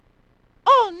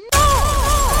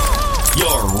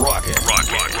You're rocking.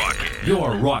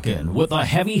 You're rocking with a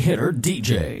heavy hitter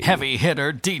DJ. Heavy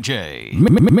hitter DJ.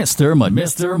 Mr.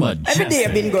 Mejustik. Every day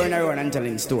I've been going around and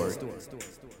telling stories.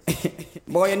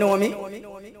 Boy, you know me?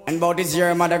 And about this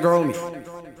year, mother grow me.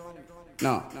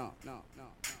 No.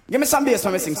 Give me some bass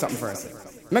when we sing something first.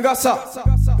 Me go so.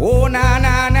 Oh na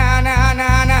na na na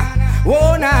na na.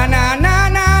 Oh na na na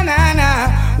na na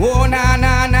na. Oh na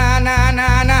na na na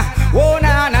na na. Oh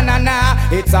na na na na.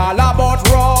 It's all about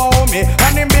Romy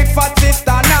and the big fat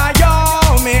sister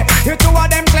Naomi. You two of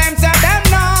them claims that them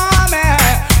know me.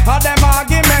 All them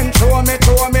arguments throw me.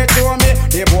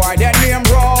 The boy that name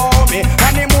Romy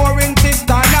and the mooring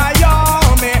sister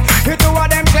Naomi. You two of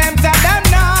them claims that them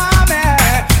know me.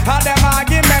 All them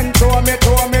arguments throw me.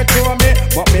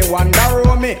 But me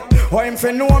wonder me, how him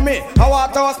fi know me. How I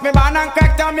toss me ban and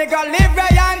crack down me go live where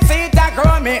and see it a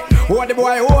grow me. How the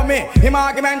boy owe me, him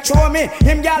argument show me.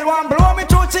 Him gal want blow me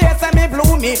through chase and me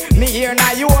blew me. Me here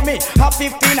now you owe me, have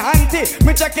 15 auntie.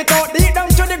 Me check it out deep down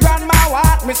to the grandma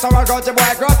what. Me sorrow got the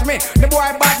boy got me, the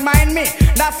boy bad mind me.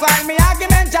 That's why me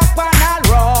argument just pan all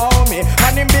row me.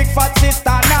 And him big fat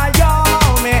sister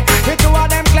Naomi. The two of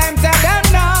them claims that them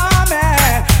know me.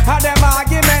 And them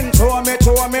argument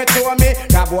show me.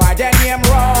 That boy their name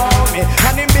Romy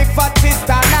and him big fat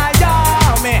sister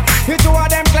Naomi. The two of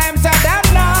them claims that them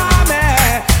know me.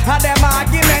 And them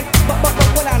argument but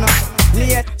hold on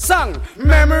now. Song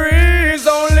memories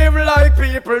don't live like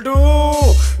people do.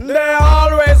 They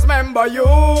always remember you.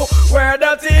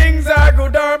 Whether things are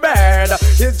good or bad,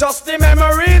 it's just the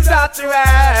memories that you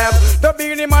have. The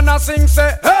beanie man a sing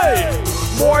say, hey,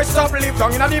 boy stop live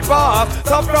down in the past.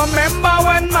 Stop remember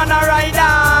when man a ride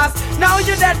us. Now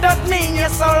you dead don't mean you're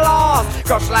so lost.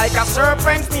 Crush like a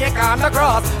serpent snake on the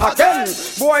cross. Again,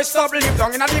 boy stop live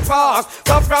down in the past.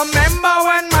 Stop remember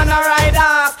when man a ride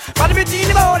us. But between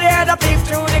the body and the peep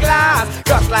through the glass.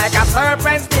 Crush like a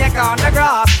serpent snake on the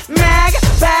grass. Meg,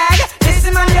 bag,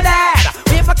 listen man you're dead.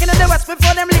 We fucking in the west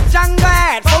before them lick jungle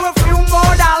head. For a few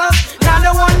more dollars, now the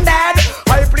one dead.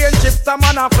 I play and chips, the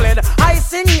man a fled. I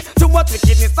sing too much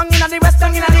wickedness, song in the west,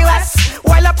 song in the west.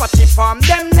 While a party farm,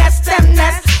 them nest.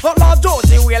 Oh Lord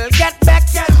Josie will get back.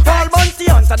 All bounty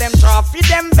hunter, them trophy,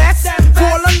 them best.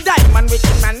 Gold and diamond,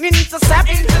 wicked man intercept.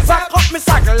 Back up me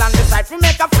circle and decide to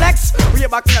make a flex. Way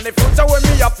back in the future when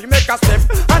me up to make a step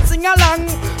and sing along.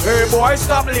 Hey boy,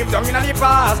 stop live down in the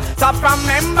past. Stop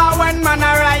remember when man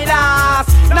a ride us.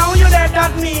 Now you dead,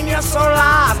 that mean you're so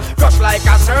lost. Crush like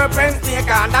a serpent snake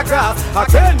on the grass.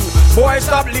 Again, boy,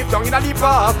 stop live down in the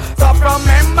past. Stop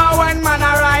remember when man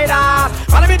a ride us.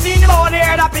 Follow me in the body,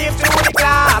 the peep through the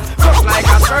glass. Crush like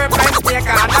a serpent snake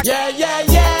on the grass. Yeah.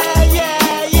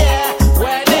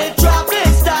 When the traffic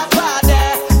stop out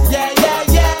there. Yeah.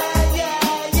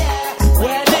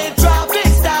 When the traffic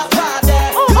stop out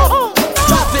there.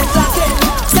 Traffic blocking.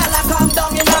 Y'all come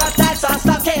down in our tax and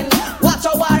stocking. Watch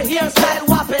our hairstyle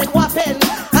whopping.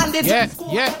 And the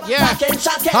yeah.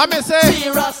 How me say?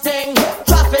 Serious thing.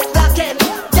 Traffic blocking.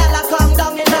 Y'all come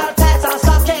down in our tax and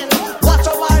stocking. Watch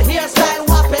our hairstyle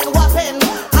whopping.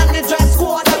 And the dress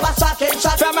code never shocking.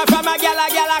 From a gala,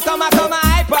 come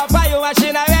hype up for you and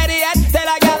she not ready yet. Tell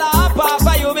a gala up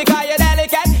for you because you're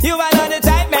delicate. You are on the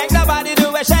type, make nobody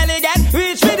do a shelly get.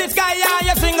 Reach for the sky and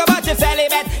you sing about your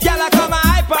celibate. Gala come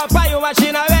hype up for you and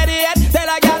she not ready yet. Tell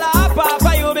a gala up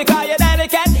for you because you're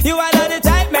delicate. You are on the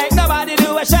type, make nobody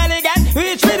do a shelly get.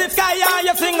 Reach for the sky and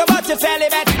you sing about your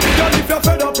celibate. Don't if you're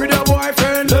fed up with your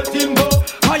boyfriend, let him go.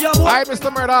 Hi,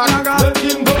 Mr. Murdoch. Let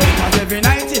him go. And every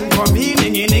night him come in,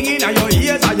 dinging on your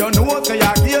ears and your nose, so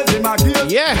your gears him a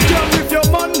gears. Yeah. Just if your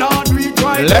man not reach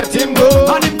right, let him go.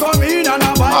 And him come in and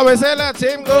a bite. Always say let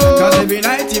him go. Cause every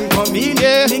night him come in,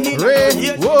 dinging on your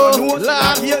ears, your nose,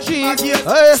 so your gears.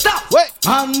 Hey, stop. Wait.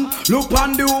 And look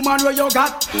on the woman where you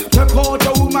got. Check out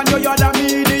the woman where you're the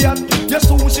medium. You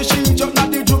soon see she just not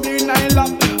the juvenile lap.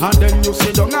 And then you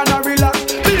sit down and a relax.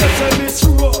 Here say me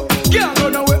true. Can't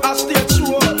run away a stage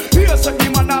show. Here say the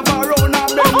man have a run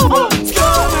and then go.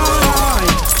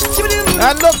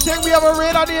 And look, think we have a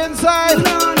raid on the inside.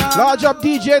 Large up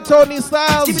DJ Tony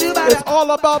Styles. It's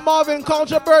all about Marvin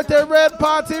Culture birthday red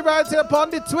party right here upon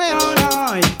the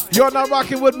Twitch. You're not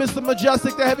rocking with Mr.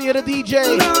 Mejustik, the heavy hitter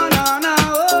DJ.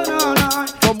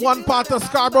 From one part of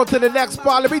Scarborough to the next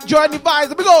part, let me join the vibes.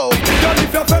 Let me go.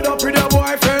 If you're fed up with your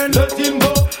boyfriend, let him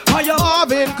go.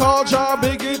 Marvin Culture,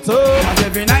 big it up. And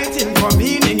every night him come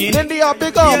in. India,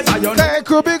 big up. Kai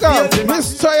Crew, big up.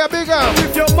 Miss Toya, big up.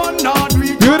 If your man not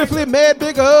reach, beautifully made,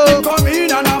 big up. Come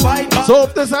in and a bite back.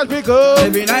 Soap the Sage, big up.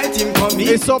 Every night him come in.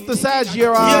 Hey, Soap the Sage,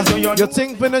 your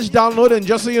thing finished downloading,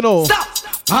 just so you know. Stop.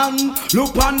 And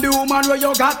look on the woman where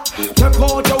you got. Check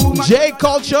out the woman. J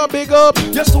Culture, big up.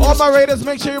 Yes, all my raiders,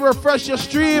 make sure you refresh your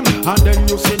stream. And then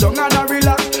you sit down and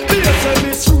relax.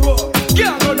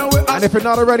 And if you're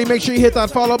not already, make sure you hit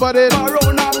that follow button.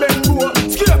 Around and bend low.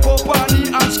 Scrape up on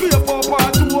the and scrape up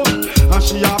on two. And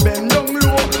she a bend down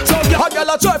low. So a girl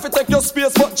a try to take your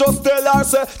space, but just tell her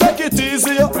say take it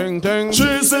easy. Ding, ding.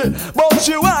 Cheesy. But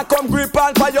she want come grip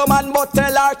on for your man, but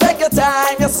tell her take your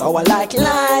time. You sour like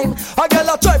lime. A girl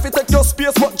a try to take your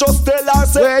space, but just tell her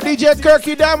say. Where DJ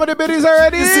Kirky down with the biddies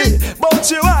already? You see, but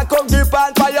she want come grip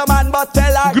on for your man, but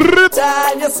tell her grip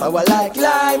time. You sour like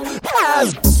lime.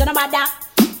 Sonabada,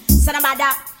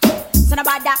 sonabada.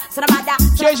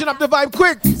 Changing up the vibe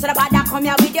quick. Sonabada, come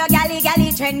here with your galley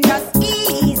trend, just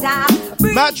ease up.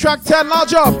 Matt track 10,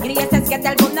 large up. Get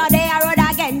the boom, now they are road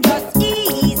again, just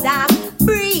ease up.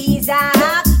 Breeze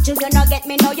up. Children don't get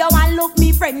me, know you want look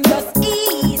me friend, just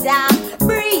ease up.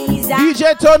 Breeze up.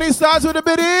 DJ Tony starts with the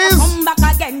biddies. Come back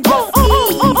again, just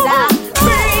ease up.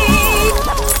 Breeze.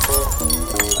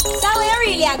 So we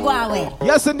really are going away.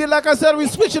 Yes, indeed, like I said, we're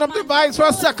switching up the vibes for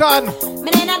a second.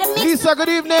 Lisa, good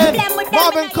evening.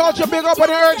 Marvin Culture, big up on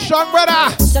the earth, strong brother.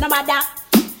 Sonabada.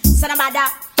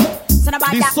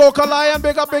 The Soca Lion,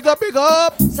 big up.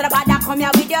 Sonabada, come here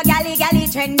with your galley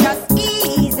trend, just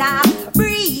ease up,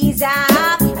 breeze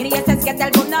up. You know your sense get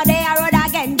tell boom, now they are road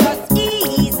again, just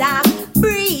ease up,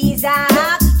 breeze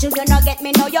up. Children don't get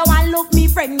me, know you want look me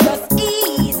friend, just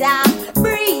ease up,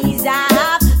 breeze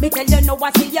up. Me tell you no,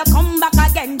 I see you come back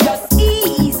again, just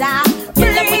ease up.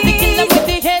 Kill them with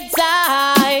the heads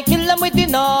high, kill them with the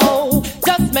no.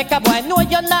 Just make a boy know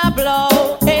you're not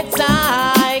blow. Heads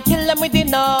high, kill them with the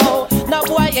no. No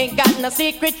boy ain't got no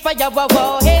secret for your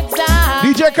wow. Heads high.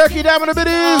 DJ Kirky down with the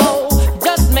biddies.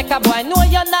 Just make a boy know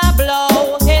you're not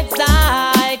blow. Heads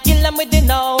high, kill them with the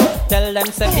no. Tell them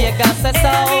say Vegas say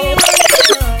so.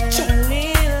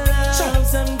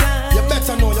 You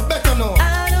better know.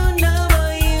 I don't know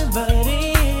about you, but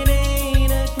it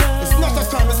ain't a crime. It's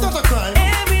not a crime.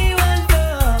 Everyone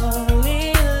fall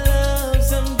in love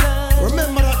sometimes.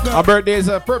 Remember that girl. Our birthday is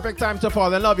a perfect time to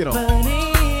fall in love, you know.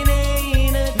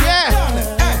 Yeah.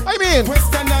 I mean,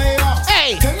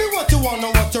 hey, tell me what you wanna,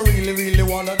 what you really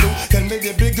wanna do. Tell me,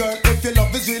 baby girl, if your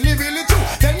love is really true.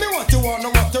 Tell me what you wanna,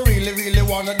 what you really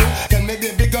wanna do. Tell me,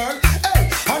 baby girl, hey,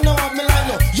 I know what me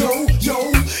like, yo.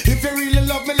 If you really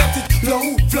love me, let it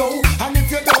flow. And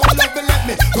if you don't love me, let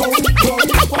me go.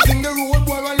 What's in the road,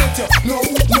 boy, I'll let you know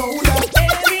that.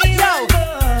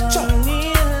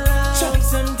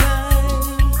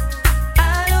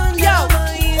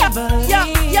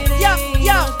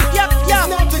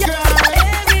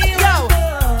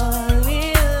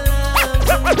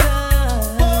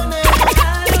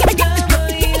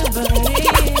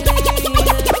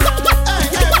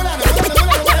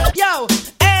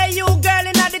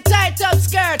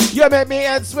 you make me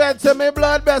head sweat to me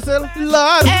blood vessel,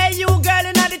 Lord. Hey, you girl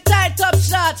in the tight up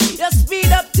shots, you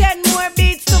speed up 10 more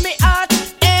beats to me heart.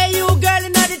 Hey, you girl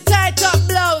in the tight up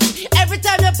blouse, every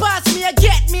time you pass me, you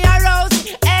get me aroused.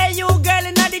 Hey, you girl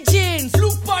in the jeans,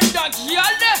 look on that, y'all.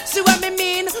 See what me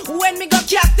mean? When me go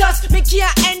cactus, me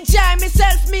can't enjoy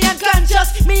myself, me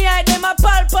unconscious. Me hide them a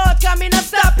pulp out, come in a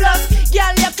stop loss.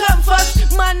 Girl, you come first,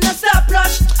 man, no stop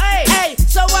rush. Hey,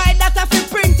 so why that I feel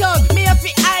print out? Me if I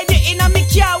hide it in a me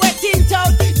car wet tint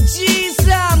out. Jeez,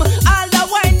 all the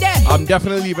wine there. I'm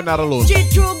definitely leaving that alone.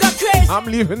 G2 got crazy. I'm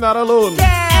leaving that alone.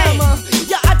 Damn,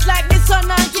 you act like the sun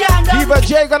and candle. Diva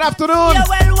J, good afternoon. You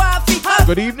well waffy.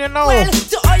 Good evening now. Well,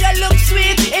 to all you look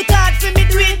sweet, it hard for me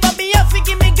do it, but me have to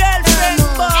give me girlfriend.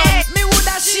 But me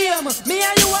woulda shame, me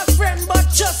and you a friend, but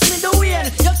trust me the way.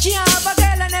 You can't have a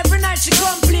girl and every night she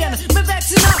complain. Me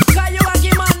vexing up, cause you a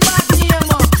give man bad name.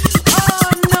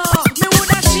 Oh no, me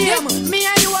woulda shame, me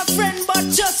and you a friend, but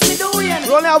trust me the way.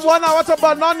 You only have 1 hour to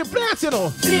burn on the place, you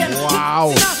know.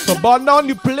 Wow. To burn down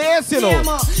the place, you know.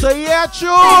 So yeah,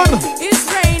 tune. It's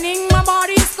raining, my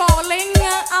body's calling.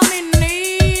 I'm in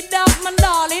need of my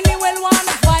darling. He will want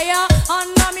a fire,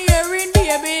 and I'm hearing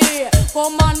baby.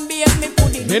 Come on, babe, me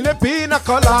put it In the pina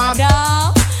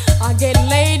colada. I get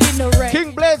laid in the rain.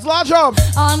 King Blaze, large up.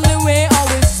 On the way,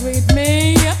 always sweet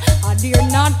me. I dare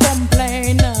not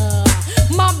complain.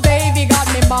 My baby got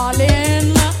me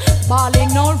balling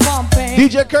all from pain.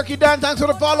 DJ Kirky Dan, thanks for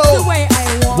the follow. The way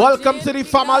I want Welcome it. to the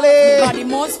family. Body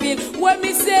must feel what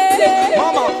me say.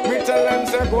 Mama, me tell them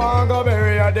say go and go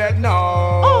bury your dead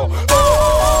now.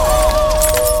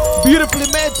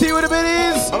 Beautifully made tea with the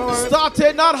biddies.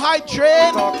 Started not hype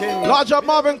train. Large up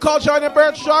Marvin culture on your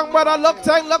bird strong brother. Look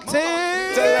ting, look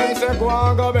ting. Tell them say go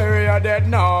and go bury your dead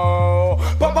now.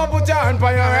 Papa put your hand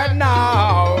for your head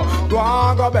now. Go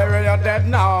and go bury your dead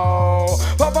now.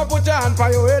 Papa put your hand for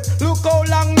your head. Look how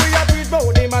long we have been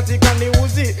about the matic and the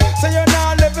Uzi. Say you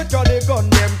now live it cause the gun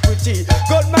them pretty.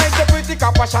 Good mind the pretty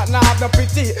copper shot now have no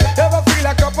pity. Ever feel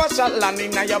like copper shot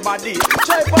landing on your body?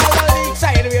 Try all the leak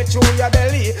sideways through your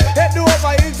belly. Head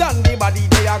over heels and the body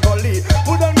they are gully.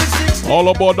 Put on the 6. All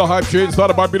aboard the hype train,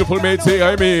 started by beautiful matey,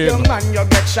 I mean. Young man, you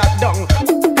get shot down.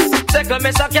 Circle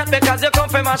me suck cat because you come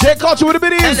from my J culture with the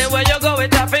biddies. Anywhere you go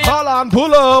with happy. Hold on,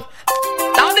 pull up.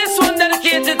 Now this one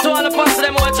dedicated to all the parts of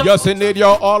them who Yes indeed,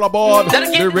 you're all aboard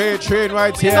the raid train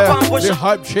right here. The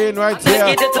hype train right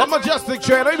here. A majestic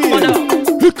train, I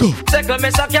mean. Circle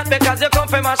me suck cat because you come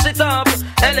from my shit up.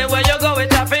 Anywhere you go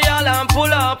with happy, all and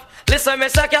pull up. Listen, me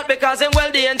say cat because him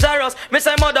well dangerous. Me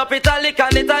say mud up italic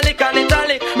and italic and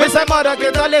italic. Me say mud up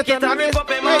italic and italic.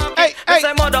 Me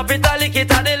say mud up italic,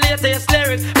 it are the latest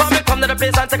lyrics. But me come to the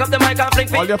place and take up the mic and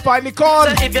fling all you find the con.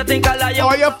 Say if you think I lie,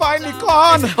 all you find the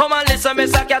con. Oh man, listen, me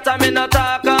say cat and me no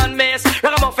talk on miss.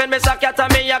 Ragamuffin, me say cat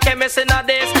and me a chemist in a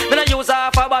this. Me no use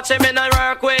half a batch, me no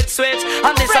work with switch.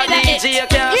 And this a DJ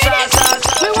can't start.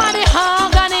 We want the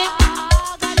harmony.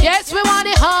 Yes, we want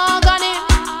the harmony.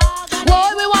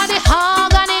 Boy, we want the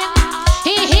harmony.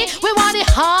 We want the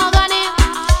harmony.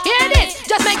 Hear this?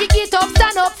 Just make it get up,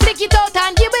 stand up, flick it out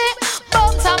and give it.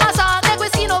 Bounce on my song, make we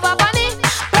see no bunny.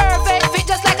 Perfect fit,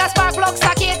 just like a spark plug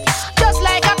socket. Just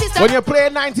like a pistol. When you play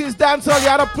 90s dancehall, you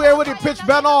gotta play with the pitch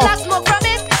bend off. That's smoke from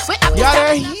it. You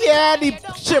gotta hear the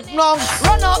chipmunks.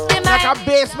 Run up the like a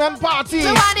basement party.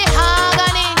 We want the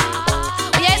harmony.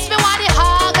 Yes, we want the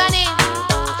harmony.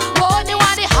 Boy, we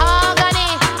want the harmony.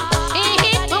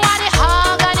 We want the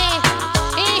harmony.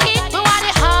 We want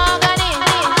the harmony.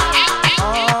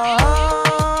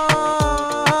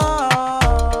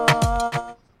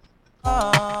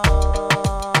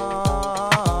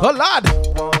 Oh, Lord.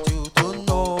 Want you to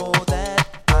know that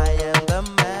I am the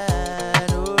man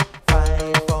who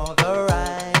fight for the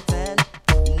right and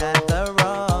not the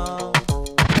wrong.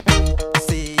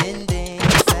 Seeing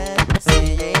this and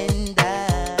seeing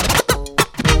that,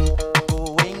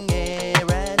 going here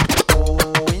and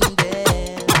going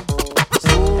there.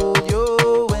 Soon you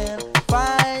will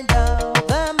find out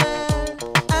the man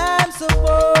I'm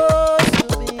supposed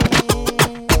to be.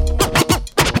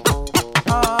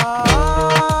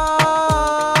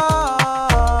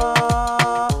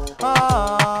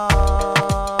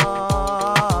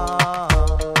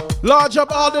 Large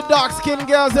up all the dark skin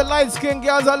girls, the light skin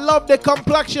girls. I love the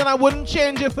complexion. I wouldn't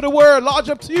change it for the world. Large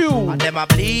up to you. And them a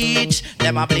bleach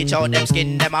out them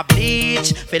skin, them a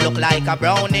bleach. Feel look like a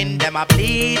browning, them a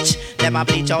bleach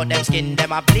out them skin,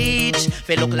 them a bleach.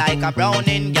 Feel look like a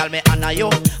browning, girl me honor you,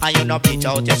 and you no bleach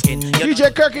out your skin. You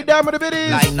DJ Kirky down with the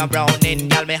biddies. like no browning,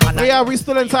 girl me honor. Yeah, we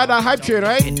still inside that hype train,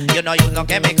 right? You know you no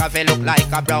chemical, feel look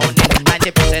like a browning.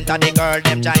 90% of the girl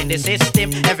them join the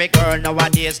system. Every girl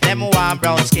nowadays them want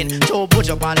brown skin. So put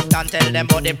your pants and tell them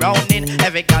about the browning.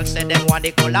 Every girl say them want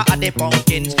the color of the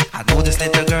pumpkins. I know this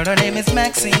little girl, her name is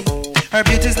Maxine. Her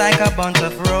beauty's like a bunch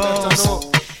of roses.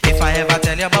 If I ever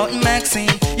tell you about Maxine,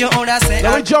 you all that say.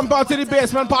 Let me jump out to the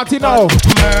basement party now.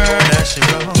 Murder she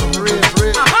wrote.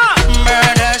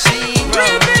 Murder she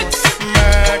wrote.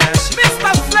 Murder she wrote.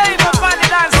 Mr. Flavor Funny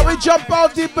Dance. Let me jump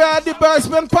out the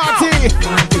basement party.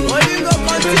 What you gonna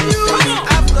continue?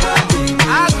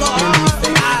 Alcohol.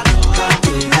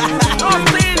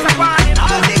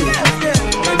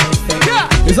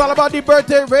 It's all about the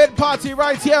birthday red party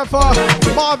right here for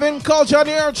Marvin Culture and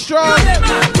the Earth Strong.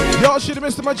 Y'all should have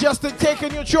Mr. Mejustik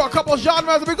taking you through a couple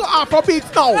genres. We go Afrobeat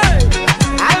now.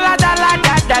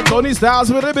 Tony Styles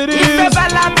with the biddies.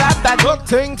 Look,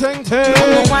 ting, ting, ting.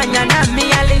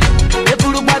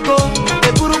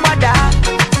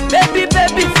 Baby,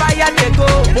 baby, fire they go.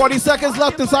 40 seconds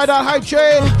left inside that hype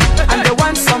train. And they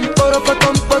want some potom.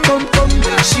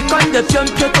 She con the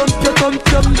pium.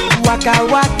 Waka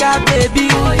waka, baby.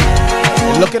 Oh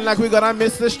yeah. Looking like we're gonna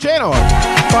miss this train or?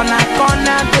 Corner,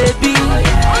 baby.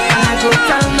 And I go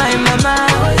tell my mama.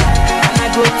 And I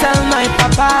go tell my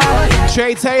papa.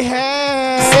 Trey, say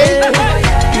hey.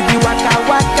 You be waka,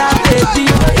 baby.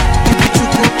 You be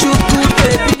chuku,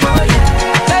 baby.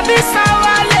 Baby, sawale.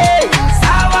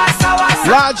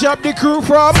 Large up the crew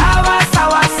from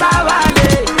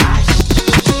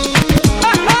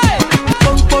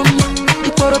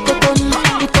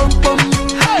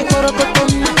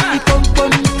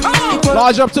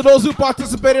large up to those who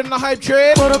participated in the hype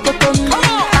train.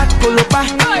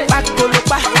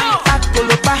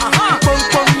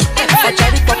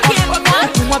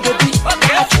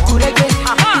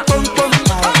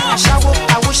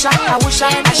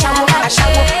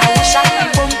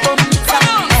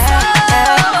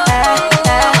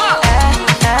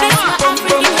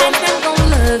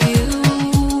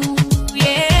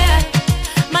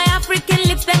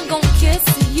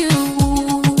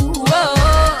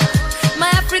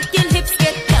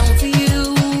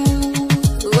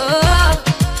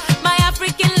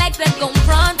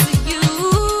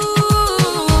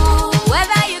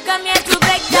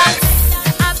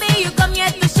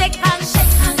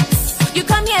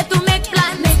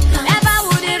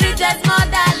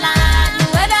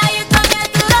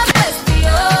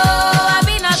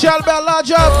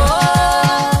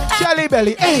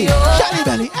 Belly, hey, Shelly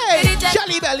Belly, hey,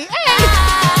 Shelly Belly, hey.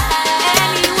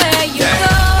 Anywhere you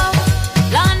go,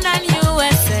 London,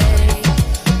 USA,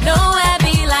 nowhere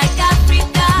be like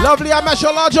Africa. Lovely, I'm at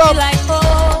your large up. Like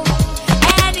home,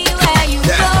 anywhere you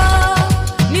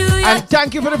go, New York. And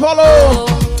thank you for the follow.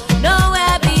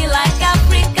 Nowhere be like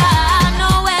Africa,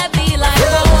 nowhere be like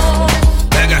home.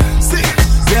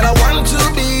 Girl, I want to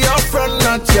be your friend,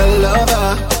 not your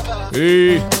lover.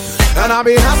 Hey. And I'll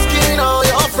be asking all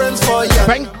your friends for you.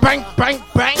 Bang, bang, bang,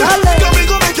 bang. Go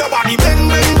make your body bang,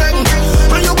 bang, bang.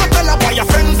 And you go tell her by your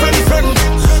friend.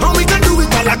 And we can do it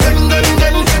all again.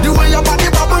 The way your body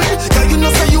bubble, girl, you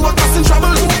know say you are causing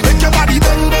trouble. Make your body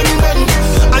bang, bang, bang.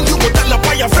 And you go tell her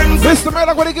by your friend. Mr.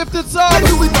 Murdoch with a gifted song.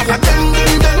 Do it all again.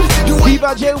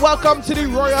 Diva J, welcome to the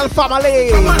royal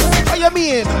family. What you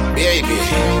mean? Baby,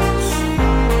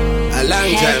 a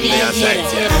long time me I said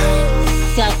you.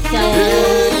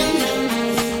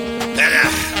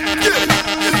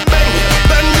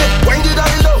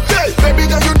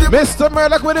 Mr.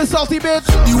 Murdoch with his salty bitch.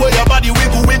 The way your body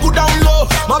wiggle down low.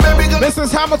 My baby girl.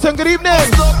 Mrs. Hamilton, good evening.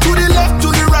 To the left, to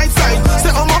the right side.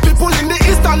 Say all my people in the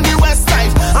east and the west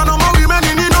side. And all my women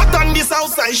in the north and the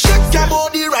south side. Shake your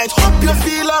body right, hope you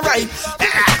feel alright.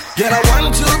 Girl, I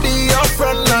want to be your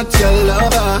friend, not your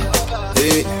lover.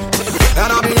 Hey.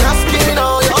 And I'll be asking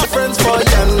all your friends for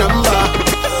your number.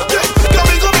 Go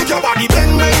make your body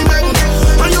bang, bang, bang.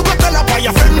 And you go tell her by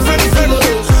your friend.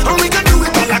 And we can do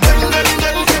it all again.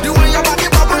 The way your body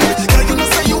bubble, girl, you know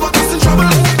say you are causing trouble.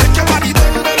 Make your body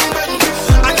bang, bang, bang.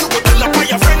 And you go tell her by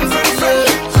your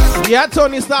friend. Yeah,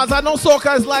 Tony Stars, I know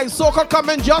soca is like soca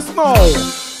coming just now.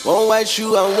 One white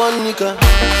shoe and one nika.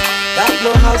 Got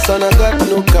no house and I got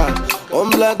no car. One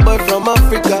black boy from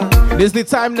Africa. This is the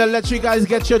time to let you guys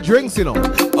get your drinks, you know.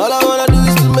 All I wanna do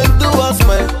is to make the world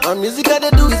smile. And music I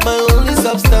do is my only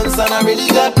substance. And I really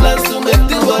got plans to make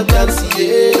the world dance,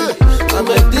 yeah. I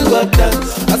make the world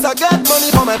dance. As I get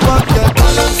money for my pocket,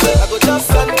 balance it. I go just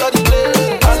send for the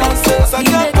play, balance it. As I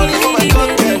get money for my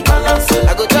pocket, balance it.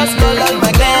 I go just call out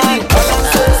my gang,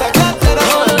 balance it. As I get money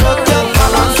for my pocket,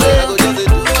 balance it. I go just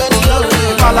do any love,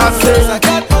 balance it. As I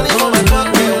get money for my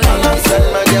pocket, balance it.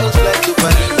 My girls like to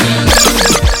party.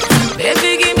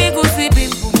 Baby, give me goosey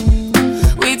pimple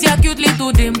with your cute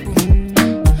little dimple.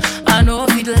 I know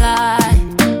it lie.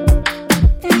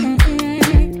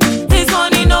 This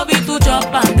money no be to chop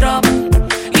and drop.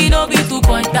 It no be to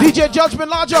point out. DJ Judgment,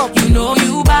 large up. You know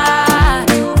you bad.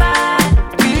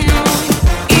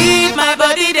 If my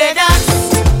body they dance,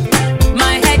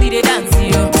 my head they dance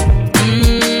yo.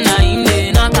 Nah in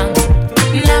they knock 'em,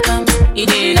 it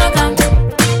they knock 'em.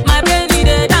 My belly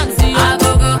they dance yo. I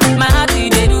go go, my heart they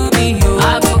do me yo.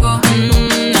 I go go,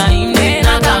 nah in they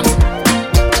knock 'em,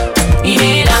 it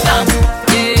they knock 'em.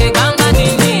 Yeah, ganga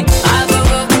ding ding. I go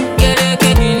go, get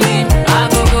ding ding. I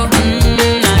go go,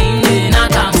 nah in they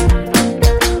knock 'em,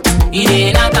 it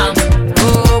they knock 'em.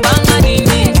 Oh, ganga ding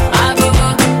ding. I go go,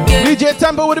 get DJ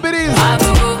Tempo with the biddies. I go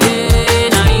go,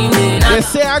 nah in they knock 'em. They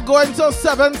say I go until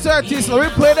 7:30, so we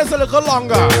play this a little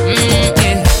longer.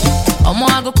 Yeah. Omo,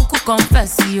 I go cuckoo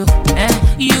confess you.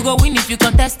 You go win if you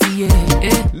contest yeah.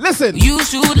 Listen. You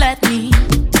should let me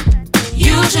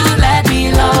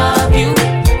love you.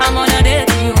 I'm on a date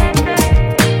you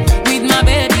with my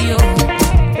baby yo.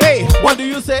 Hey, what do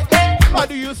you say? What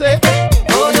do you say?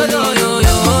 Oh yo yo yo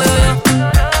yo oh yo yo.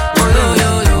 Oh yo yo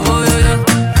yo oh yo yo.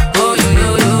 Oh yo yo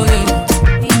yo yo.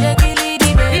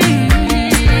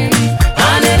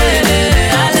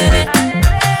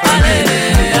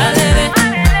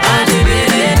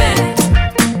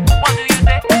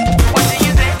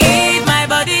 If my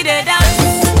body they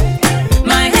dance,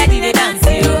 my head they dance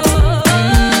yo.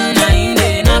 Nah in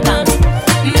they knock 'em,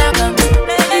 knock 'em,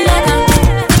 knock 'em.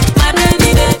 My baby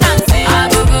they dance yo. I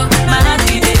go go, my heart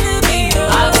they do me yo.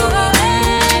 I go go,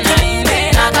 nah in they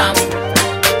knock 'em,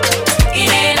 it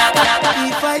they knock 'em.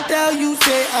 If I tell you,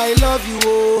 say I love you,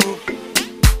 oh,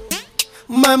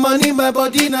 my My money, my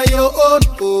body, now your own.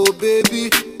 Oh, baby.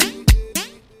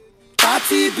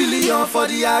 30 billion for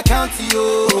the account,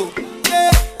 yo.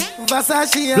 Yeah.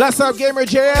 Versace. Bless up, Gamer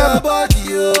Jam. Your body,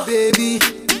 oh, baby.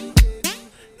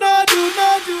 No do,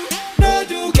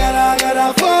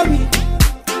 gotta for me.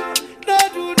 No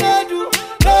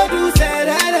do, say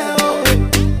that, oh.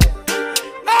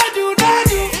 No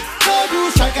do,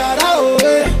 shakara, oh.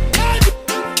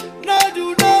 No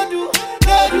do,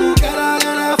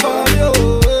 gotta for me, oh.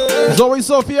 Zoe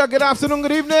Sophia, good afternoon,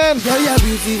 good evening. You're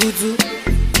beautiful too.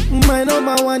 My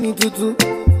number one in tutu.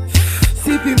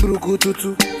 Sipping bruku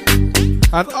tutu.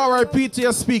 And R.I.P. to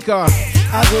your speaker.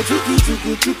 I go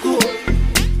chuku.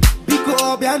 Biko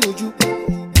obianuju.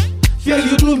 Feel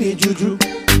you do me juju.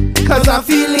 Cause I'm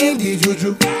feeling the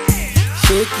juju.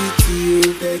 Shake it to you.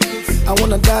 Take it. I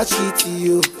wanna dash it to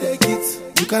you. Take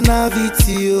it. You can have it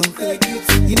to you. Take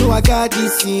it. You know I got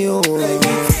this in you. Take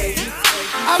it.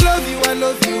 I love you.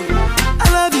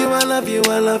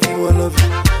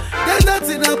 There's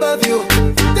nothing above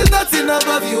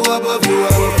you. Above you.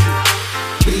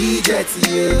 Bridget,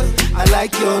 you. I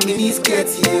like your mini skirt,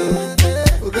 you.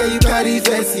 Okay, you carry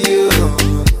fancy, you.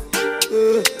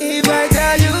 If I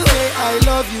tell you, hey, I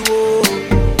love you, oh.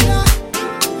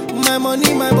 My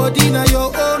money, my body, now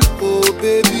your own, oh,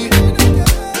 baby.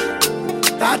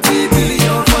 30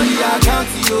 billion for the account,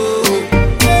 yo.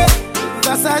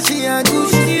 Versace and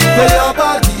Gucci, for your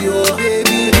body, oh, baby.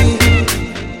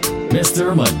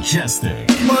 Mr. Mejustik.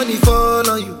 Money fall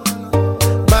on you.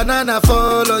 Banana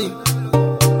fall on you.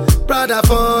 Prada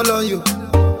fall on you.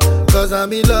 Cause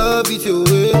I'm in love with you.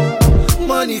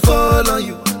 Money fall on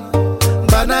you.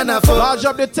 Banana fall. Large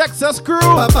up the Texas crew.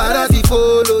 Paparazzi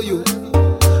follow you.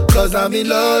 Cause I'm in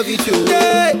love with you.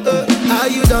 Hey, are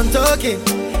you done talking?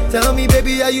 Tell me,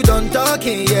 baby, are you done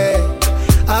talking? Yeah.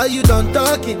 Are you done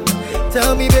talking?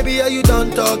 Tell me, baby, are you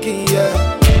done talking?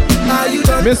 Yeah. Are you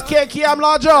done? Miss Kiki, I'm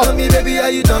large up. Tell me, baby, are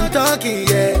you done talking?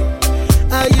 Yeah.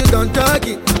 Are you done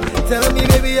talking? Tell me,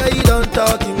 baby, are you done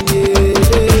talking?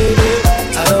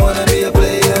 Yeah. I don't wanna be a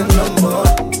player no more.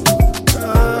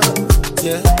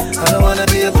 Yeah. I don't wanna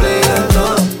be a player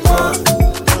no more.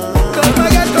 Cause my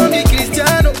guys call me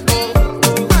Cristiano,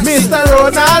 Mr.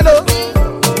 Ronaldo.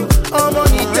 I'm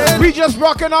on it. We just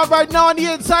rocking out right now on the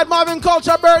inside Marvin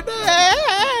Culture birthday.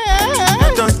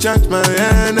 I don't charge my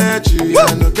energy. I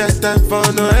don't get time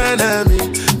for no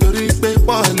enemy. To repay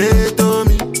Wale to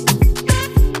me.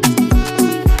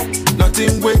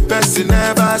 Nothing with person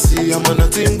never see. I'm on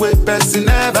nothing with person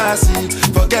never see.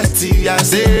 Forget it, I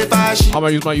say fashion. I'm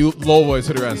gonna use my low voice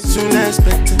for the rest. Soon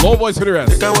expect. Low voice for the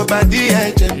rest. Take our body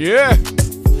edge. Yeah.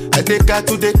 I take her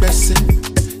to the person.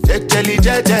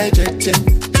 Je.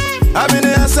 I'm in the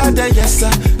answer, then yes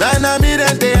sir. Then I'm in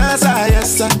the answer,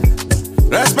 yes sir.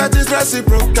 Respect is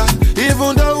reciprocal,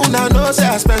 even though una know say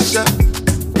I special.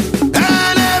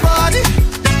 Anybody,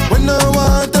 when no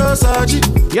one to search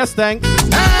it. Yes, thanks.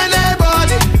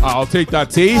 Anybody, I'll take that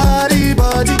tea.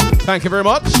 Body. Thank you very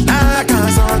much. I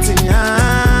can't something,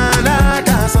 I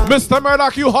can't something. Mr.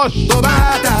 Murdoch, you hush.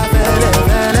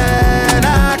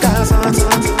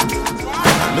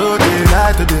 No, they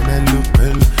lie to the mellow.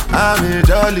 I'm a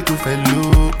jolly good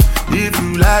fellow. If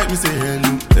you like me, say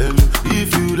hello.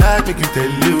 If you like, make you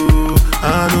tell you.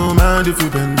 I don't mind if you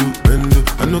bend.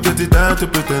 I don't get it down to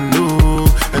pretend. No.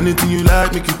 Anything you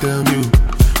like, make you tell me.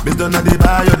 Based on how they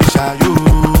buy or they shy you.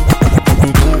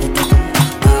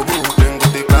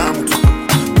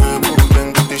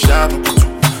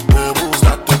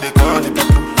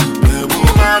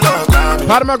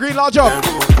 Panama Green Lodge up.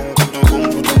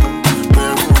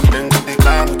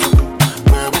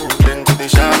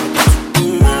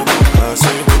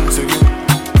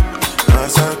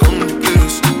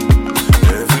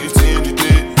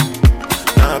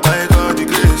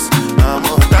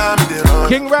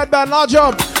 King Red Band Lodge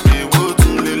up.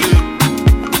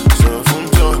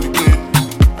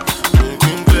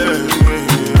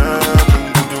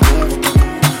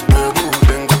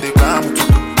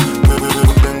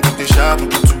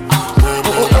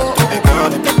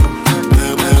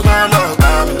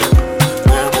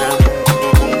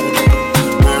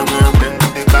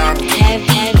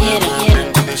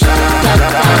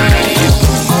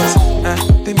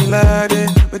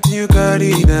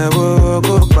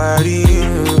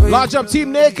 Large up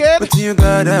Team Naked.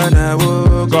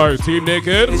 Sorry, Team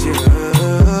Naked.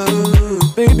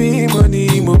 Baby, money,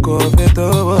 and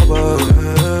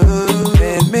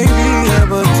maybe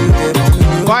able to get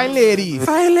to Fine lady.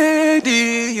 Fine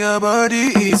lady, your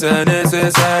body is a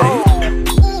necessary.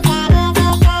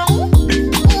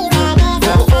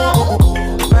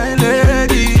 Fine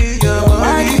lady, your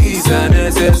body is a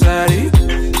necessary.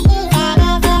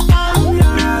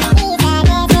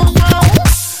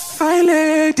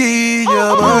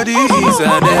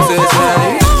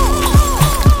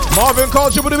 Marvin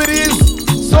Culture with the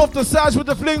videos. Soft Massage with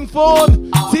the fling phone.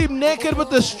 Team Naked with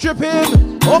the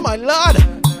stripping. Oh my lord.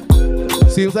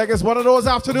 Seems like it's one of those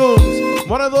afternoons,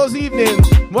 one of those evenings,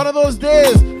 one of those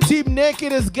days. Team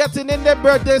Naked is getting in their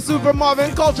birthday Super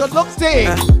Marvin Culture. Look, stay.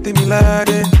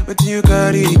 What you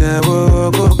got in a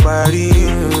go party?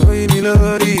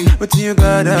 What you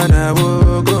got on a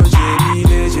go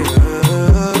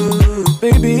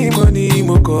baby, money,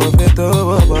 moko,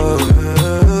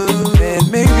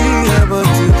 and maybe about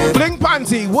to get Bling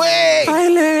panty, wait. My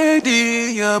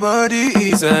lady, your body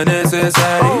is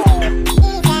unnecessary.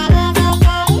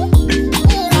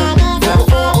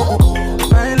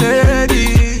 My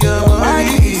lady, your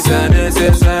body is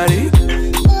unnecessary.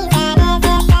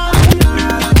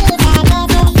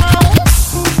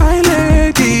 My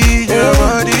lady, your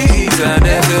body is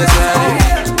unnecessary.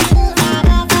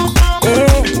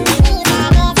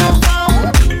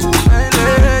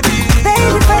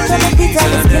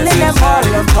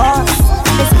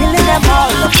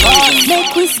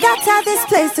 Make we scatter this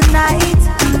place tonight.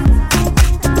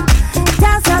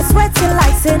 Dance and sweat till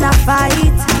like in a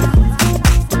fight.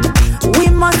 We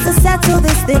must settle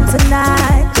this thing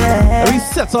tonight. Yeah. We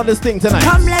settle this thing tonight.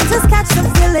 Come, let us catch some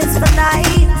feelings for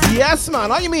night. Yes, man.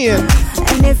 How you mean?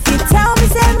 And if you tell me,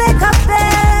 say make a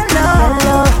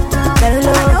bello. I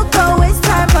don't go waste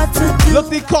time, but to do. Look,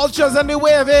 the cultures and the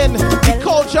waving. The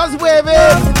cultures waving.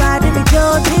 Everybody be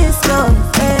doing this love.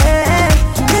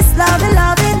 This love.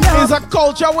 It's a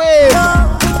culture wave.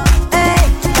 Hey,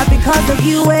 not because of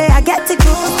you, I get to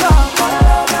go strong.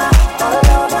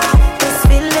 This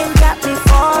feeling got me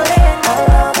falling.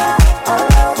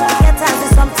 Get times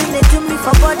is something they do me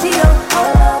for body.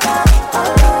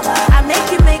 I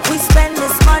make we spend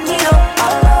this money.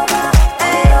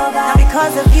 Hey, not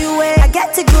because of you, I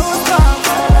get to go strong.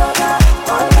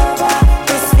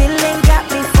 This feeling got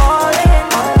me falling.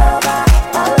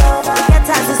 Get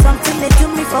times is something they do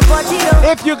me for body.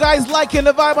 If you guys liking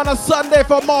the vibe on a Sunday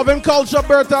for Marvin Culture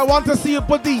birthday, I want to see you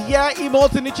put the yeah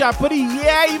emote in the chat. Put the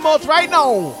yeah emote right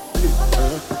now.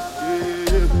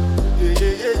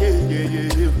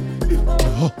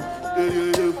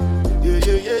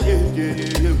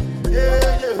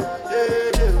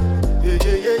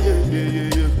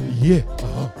 Yeah.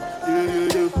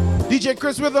 DJ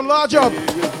Chris Rhythm, large up.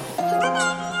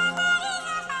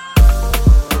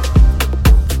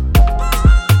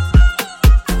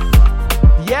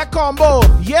 Yeah, combo.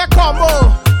 Yeah, combo.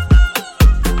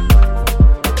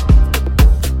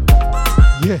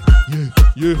 Yeah.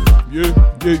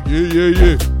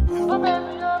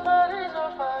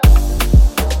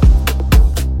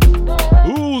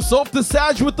 Ooh, soft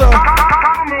massage with the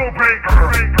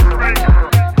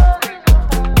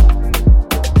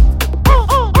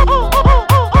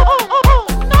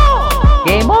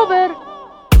Game over.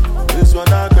 This one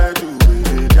I can do with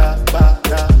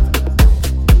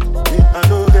I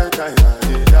know get time,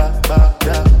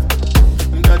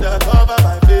 cover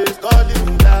my face, calling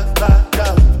me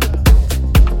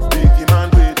Biggie man,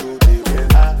 we do the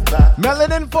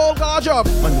Melanin Fall Garage up.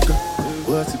 Manuka,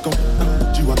 what's it come?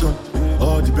 G-Wagon,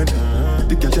 all the bend,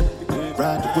 the kitchen,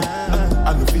 ride the whip,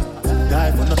 I no fit,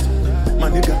 die for nothing. My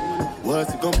nigga,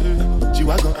 what's it come?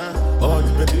 G-Wagon, all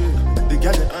the bend, the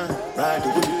kitchen, ride the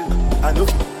whip, I no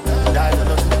fit, die for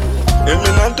nothing.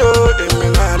 Eminado.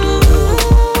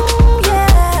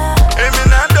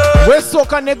 Where's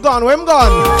Soca Nick gone? Where him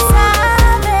gone?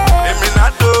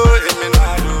 Eminado.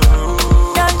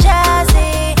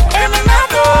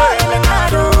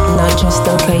 Not just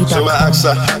okay, So I ask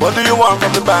her, what do you want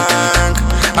from the bank?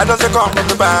 I just come from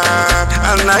the bank,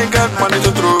 and I got money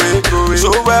to throw it.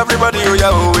 So everybody,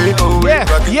 Yeah.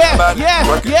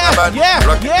 Rockin' that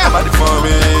body for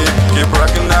me. Keep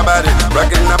rocking that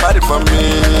body for me.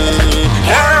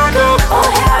 Here I go,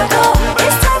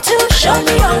 it's time to show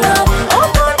me your love.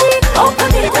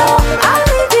 Open the door, I'll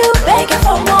leave you begging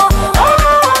for more.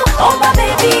 Oh my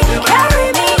baby, carry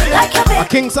me like your baby. A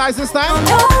king size this time? I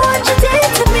know what you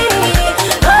did to me,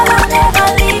 but I'll never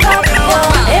leave out you.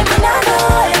 Eminado,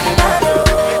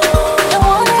 the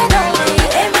one and only.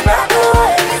 Eminado,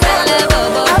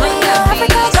 I'm in your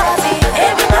African Jazzy.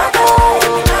 Eminado.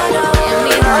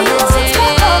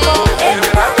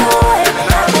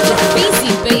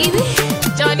 Busy, baby.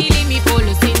 Johnny leave me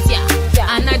follow Cynthia,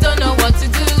 and I don't know what to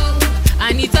do.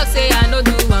 And he talk say I no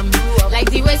do like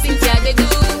the way Cynthia they do.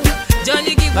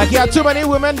 Johnny give like you have too many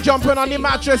women jumping on the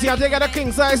mattress. You take it a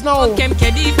king size now. Johnny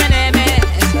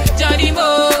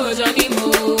Mo,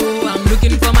 I'm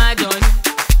looking for my Johnny.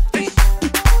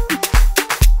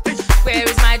 Where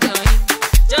is my Johnny?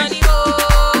 Johnny Mo,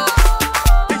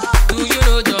 do you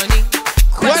know Johnny?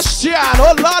 Question.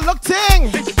 Oh Lord, look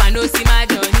ting. If I know see my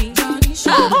Johnny,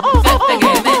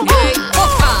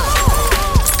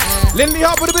 Lindy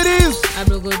Hop with the biddies. I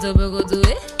broke to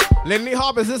it. Lindy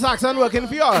Hop, is this accent working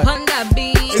for you? On that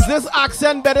beat. Is this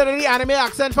accent better than the anime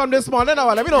accent from this morning?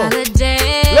 Or let me know.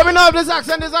 Holiday. Let me know if this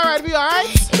accent is alright for you, alright?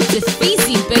 It's just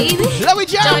easy, baby. Let me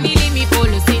jam. Johnny leave me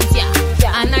follow Cynthia.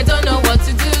 And I don't know what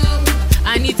to do.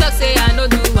 And he talk say I no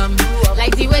do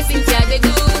like the way Cynthia they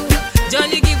do.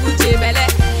 Johnny give Uche belle.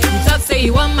 He talk say he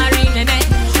want marry nene.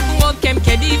 Mo kem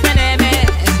kedi feneme.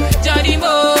 Johnny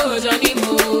Mo,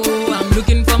 I'm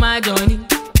looking for my Johnny.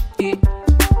 Yeah.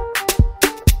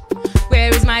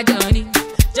 Where is my Johnny?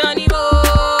 Johnny Mo.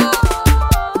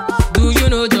 Do you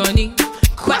know Johnny?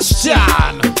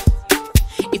 Question.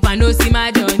 If I know see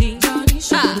my Johnny,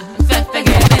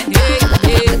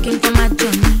 looking for my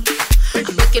Johnny.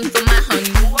 I'm looking for my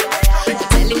honey. You're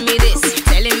telling me this, you're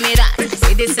telling me that. I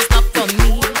say this is not for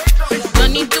me.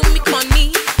 Johnny do me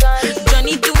conny.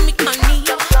 Johnny do me conny.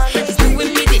 He's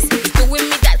doing me this, he's doing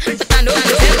me that. But I know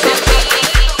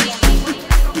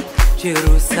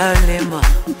Jerusalem,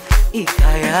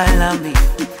 ikayalami,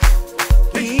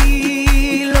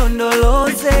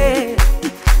 ilondoloze,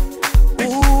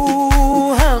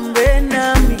 uhambe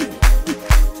nami,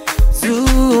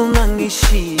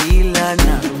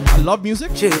 zungangishilana. I love music.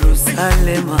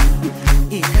 Jerusalem,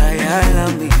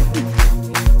 ikayalami,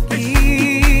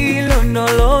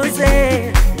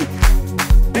 ilondoloze,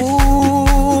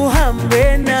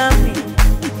 uhambe nami,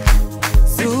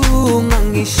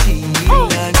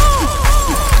 zungangishilana.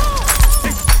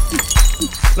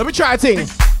 Let me try a thing.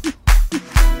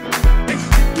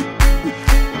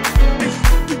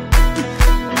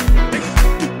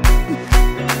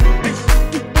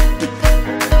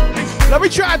 Let me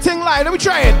try a thing live. Let me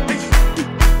try it.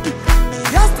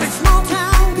 Just a small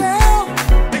town girl,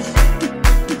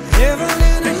 living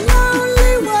in a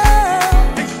lonely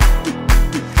world.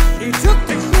 She took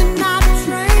the midnight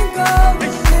train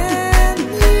going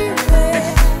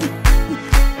anywhere.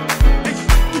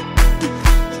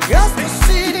 Just a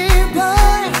city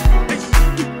boy,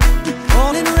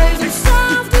 born and raised in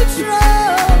South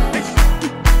Detroit.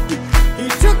 He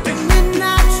took the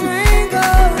midnight train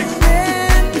going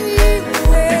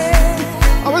anywhere.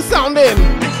 How it sounding?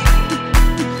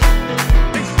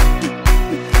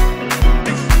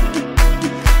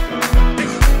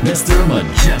 Mr.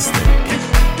 Mejustik.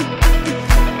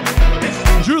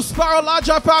 Drew Sparrow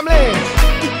Lodger family.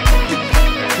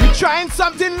 We trying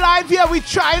something live here. We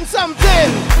trying something.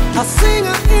 A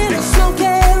singer in a smoky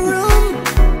room,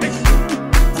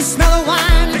 the smell of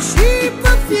wine and cheap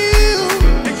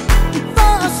perfume.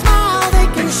 For a smile they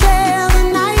can share the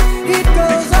night. It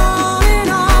goes on and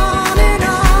on and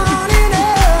on and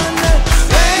on.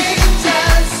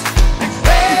 Strangers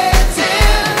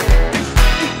waiting,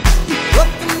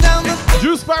 looking down the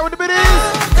Drew Sparrow with the biddies.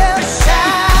 their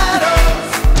shadows,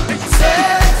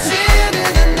 searching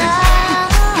in the night.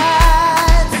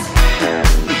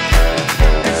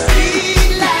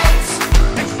 Streetlights,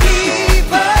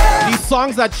 people, These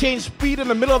songs that change speed in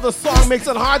the middle of the song makes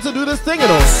it hard to do this thing, you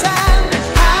know.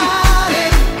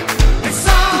 hiding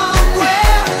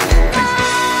somewhere in the night.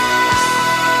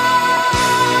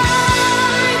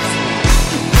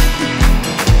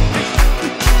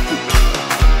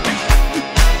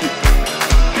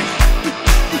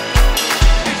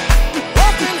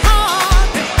 Working hard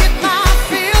to get my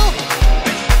fill.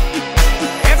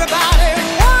 Everybody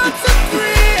wants a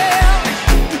thrill.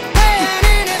 Paying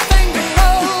anything to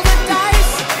roll the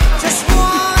dice. Just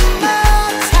one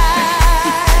more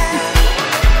time.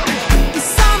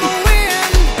 Some will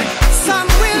win, some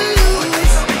will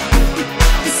lose.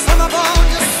 Some of them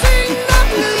just sing the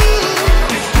blues.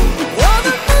 Oh,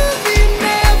 the movie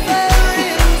never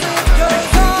ends. It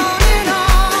goes on and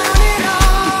on and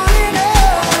on and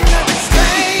on.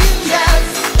 Strangers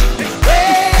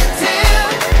waiting,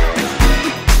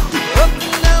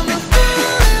 looking down the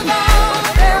boulevard.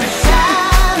 Their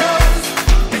shadows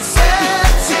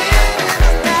searching in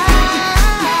the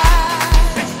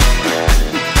night.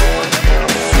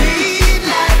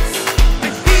 Streetlights,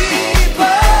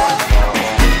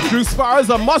 people, Drew Sparrow is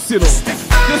a must, you know.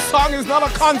 This song is not a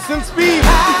constant speed.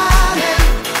 hiding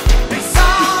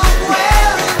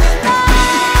somewhere in the night.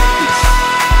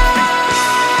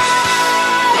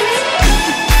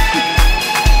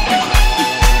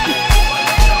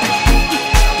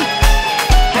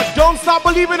 But don't stop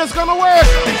believing it's gonna work.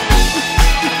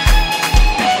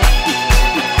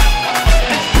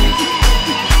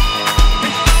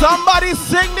 Somebody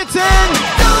sing the thing.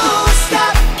 Don't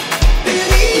stop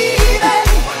believing.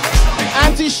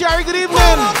 Auntie Sherry, good evening.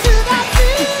 Hold on to that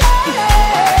feeling.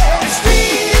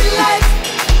 Streetlights,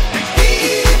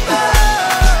 people.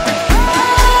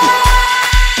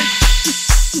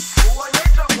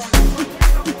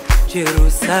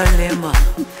 Jerusalem. Jerusalema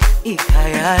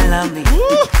ikayalami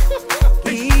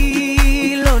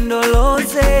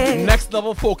ilondoloze. Next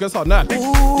level focus on that.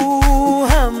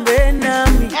 Uhambe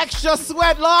nami Extra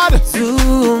sweat, Lord.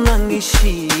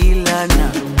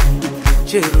 zungangishilana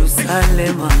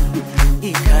Jerusalema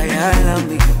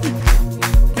ikayalami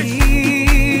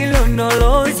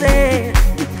ilondoloze.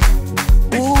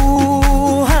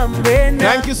 Uhambe nami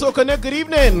Thank you, so connect. Good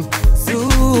evening.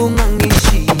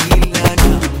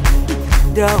 zungangishilana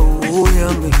dawo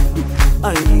yami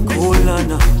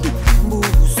ayikolana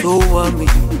buso wami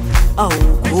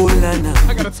awukolana.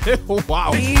 I gotta say, oh,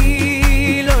 wow.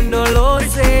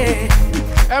 ilondoloze.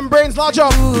 M-Brains, large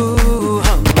up.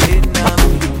 Uhambe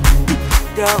nami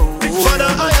dawo Father,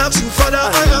 I ask you, Father,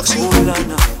 I ask you.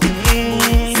 ayikolana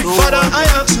Father, I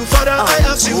ask you, Father, I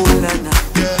ask you. awukolana.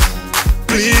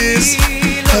 Please,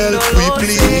 help me,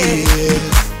 please.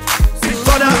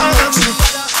 Father, I ask you.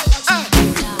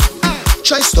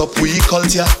 Try stop we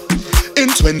culture in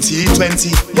 2020.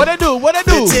 What they do? What they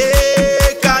do? They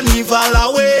take carnival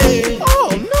away.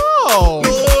 Oh, no.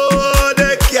 No,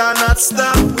 they cannot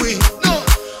stop we. No,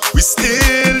 we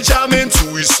still jamming to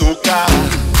we soca.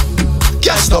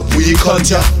 Can't stop we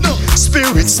culture. No,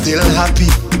 spirit still happy.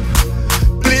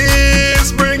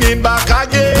 Please bring it back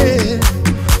again.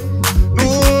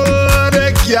 No,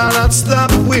 they cannot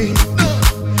stop we.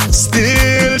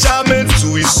 Still jamming to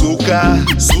we soca.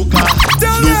 Soca,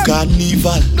 no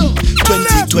carnival.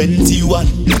 2021.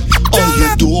 Oh,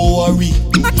 you don't worry.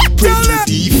 Pray to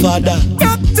the Father,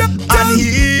 and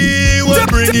He will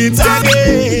bring it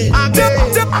again.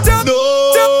 No,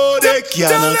 they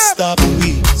cannot stop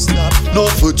me. No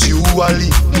virtually.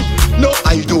 No,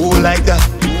 I don't like that.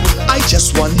 I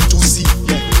just want to see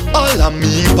all of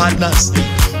me partners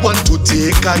want to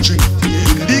take a drink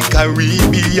in the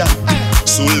Caribbean.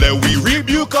 So let we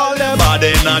rebuke all them bad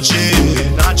energy.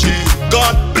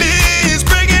 God, please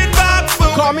bring it back for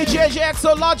me. Call me JJX,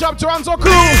 so large up Toronto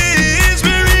crew. Please,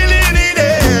 we really need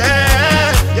it.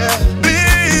 Yeah.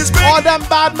 Please bring All them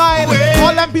bad mind,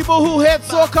 all them people who hate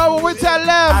soca, what we tell them?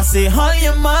 I say, how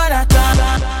your mother can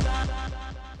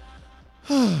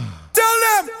tell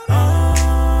them.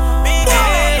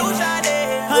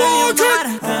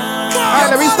 Alright,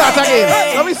 let me start again.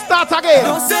 Let me start again.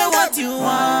 Don't say what you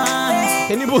want.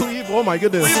 Can you believe? Oh my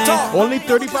goodness. Only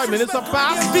 35 minutes have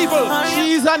passed, people.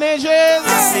 Cheese and edges.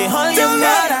 I say, how your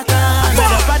mother can.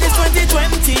 But this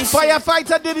 2020.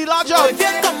 Firefighter Diddy Lodge up. If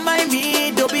you come by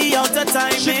me, don't be out of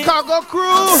time. Chicago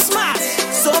crew. Smash.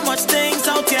 So much things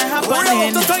out here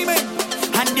happening.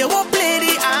 And they won't play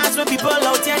the ass when people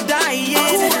out here dying.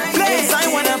 Yes, I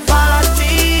wanna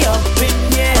party up in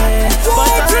here. But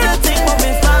I don't think about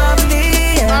my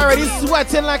family. Already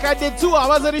sweating like I did 2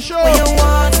 hours of the show. You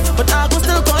want, but I will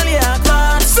still call you a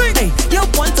class. Hey, you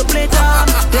want to play down,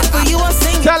 therefore you are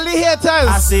singing. Tell the haters.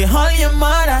 I say, how your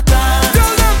mother can.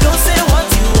 Don't say what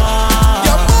you want.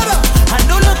 Your mother. And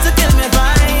don't look to kill me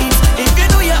vibes. If you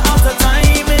know you're out of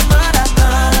time, my mother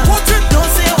can.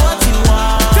 Don't say what you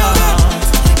want.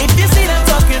 If you see them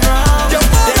talking wrong, then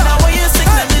now when you sing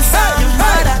them this song, your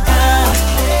mother can.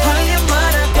 How your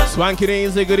mother can. Swanky Day,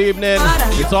 say good evening.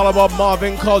 It's all about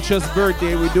Marvin Culture's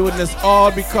birthday. We're doing this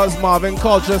all because Marvin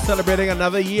Culture is celebrating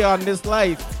another year on this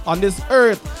life, on this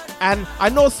earth. And I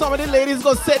know some of the ladies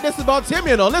gonna say this about him,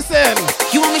 you know. Listen.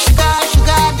 You want me sugar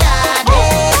daddy?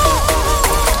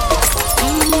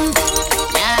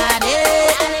 Daddy.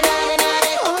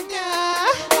 Oh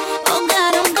God.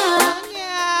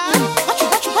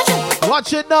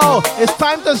 Watch it now. It's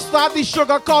time to start the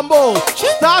sugar combo.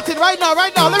 Start it right now,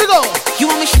 right now. Let me go. You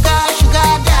want me sugar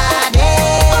daddy?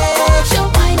 Of course you're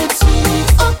wine and sweet.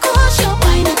 Of course you're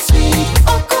wine and sweet.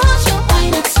 Of course you're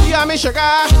wine and sweet. Yeah, me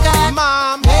sugar,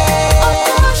 mom. Of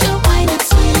course you're wine and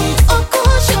sweet. Of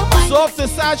course you're wine. So if the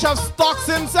Saj have stocks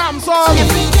in Samsung.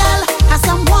 Every girl has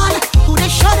someone who they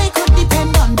sure they could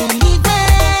depend on, believe it.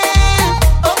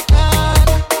 Oh God,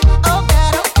 oh God, oh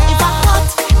God. If I hot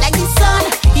like the sun,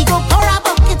 he go pour a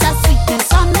bucket of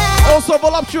sweetness on me. Also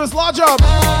voluptuous large up.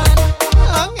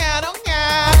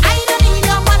 I don't need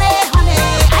your money, honey.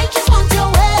 I just want your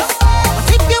waist. But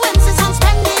if you insist on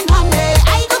spending money, I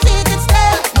go take it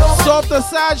still. So if the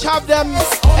Saj have them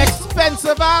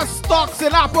expensive ass stocks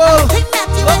in Apple. Think that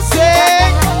you Let's is see.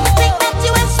 Think that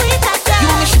you is sweet as that. You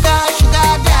want me sugar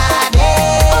daddy?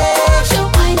 Of course you're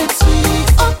wine and sweet.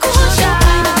 Of course you're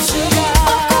wine and sweet. Of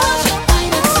course you're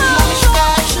wine and sweet. You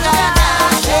want me sugar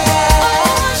daddy? Of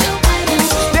course you're wine and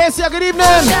sweet. Stacia, good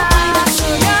evening.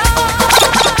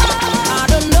 I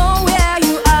don't know where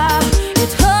you are.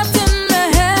 It hurts in the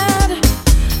head.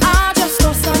 I just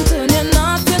know something you're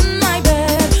not in my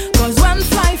bed. 'Cause when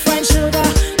fly find sugar,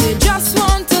 they just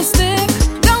want to stick.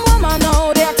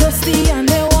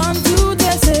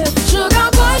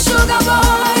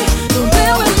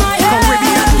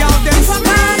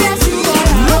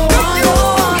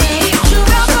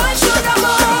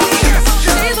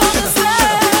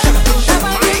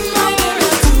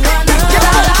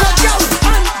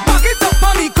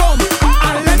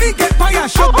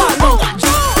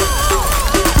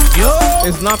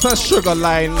 It's not a sugar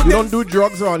line. We don't do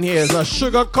drugs around here. It's a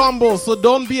sugar combo, so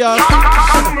don't be a... Oh,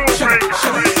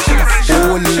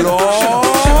 Lord.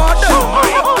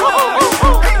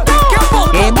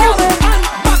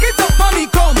 Back it up on me,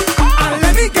 come. And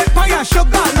let me get by your sugar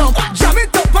lump. Jam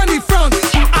it up on the front.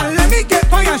 And let me get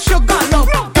by your sugar lump.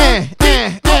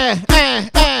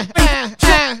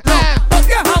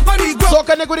 So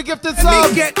connect with the gifted sub.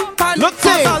 Look, see.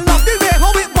 I love the way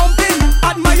how it bumping.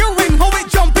 Admiring how it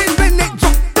jumping. When it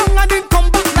jump down and then come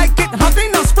back like it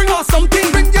having a spring or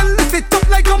something. When you lift it up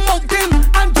like a mountain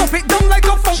and drop it down like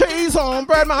a fountain. Cheese on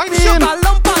bread, my mean. Sugar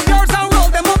lump on yours and roll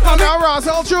them up on me.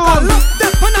 All true. I love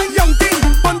them when a young thing.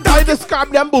 I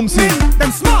describe them boomsy.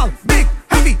 Them small, big,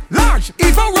 heavy, large.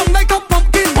 Even run like a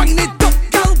pumpkin. Wind it up,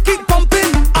 girl, keep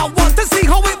pumping. I want to see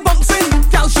how it bumps in.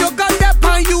 Girl, sugar that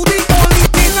by you the only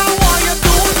thing I want you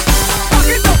do. Back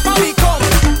it up on me, come.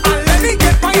 And let me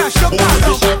get by your sugar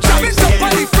lump. Jam it up on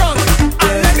the front.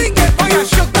 And let me get by your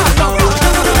sugar lump. I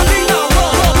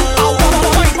want to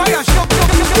wine by your sugar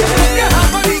lump. Get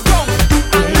half on the gum.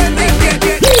 And let me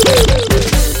get.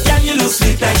 Can you look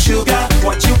sweet like sugar?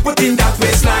 What you put in that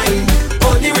waistline?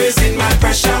 Only raising my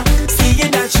pressure.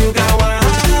 Seeing that sugar wine.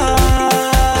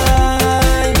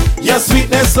 Your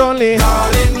sweetness only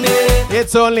calling me.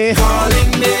 It's only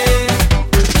calling me.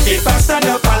 If I stand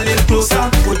up a little closer,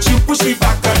 would you push me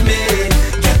back on me?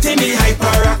 Getting me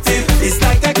hyperactive. It's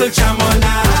like a good jam all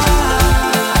night.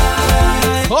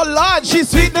 Oh Lord, she's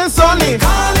sweetness only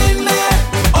calling me.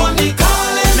 Only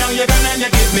calling. Now you're gonna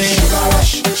give me sugar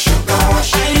rush, sugar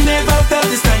rush. I never felt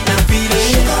this kind of feeling.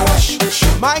 Sugar rush,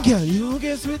 sugar. My girl, you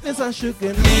get sweetness and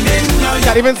sugar.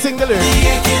 Can't even sing the lyrics.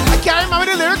 I can't remember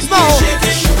the lyrics now.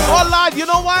 Oh Lord, you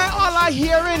know why? All I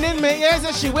hearing in my ears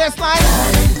is she waistline.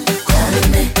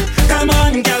 Come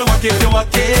on, girl, walk it, you walk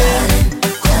it.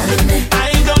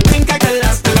 I don't think I can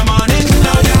last till the morning.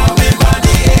 Now you have my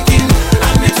body aching,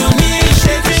 and me to me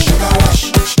shaking. Sugar rush,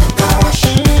 sugar rush.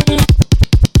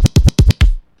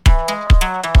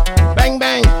 Bang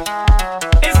bang.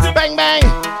 It's the bang bang.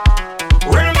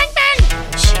 Bang bang.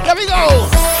 Here we go.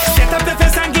 Set up the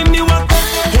face and give me what.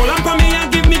 Hold on for me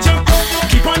and give me jump.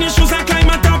 Keep on your shoes and climb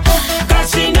on top.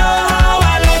 Cause she know how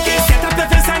I like it. Set up the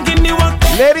face and give me what.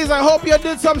 Ladies, I hope you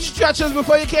did some stretches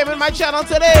before you came in my channel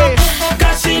today.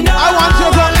 Cause she know I want you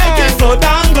to like it. Go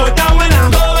down when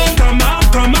I'm going. Come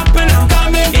up and I'm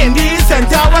coming. In the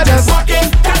center we're just walking.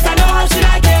 Cause I know how she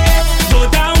like it. Go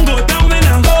down when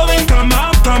I'm going. Come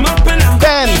up and I'm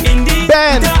coming.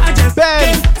 Ben,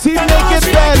 see naked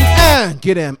Ben.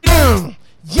 Get him.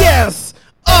 Yes.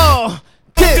 Oh.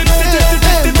 Again.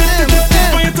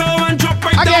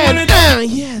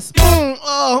 Yes.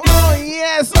 Oh,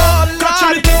 yes. Oh,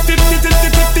 Lord.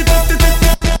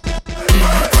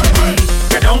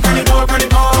 Get down on the board,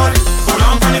 Hold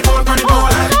on on the board,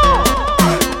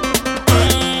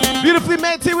 Beautifully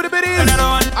made tea with the biddies.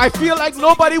 I feel like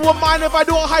nobody will mind if I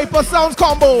do a hyper sounds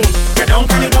combo. Get down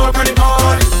on the board, Hold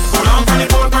on on the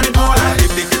board,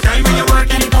 If the time when you work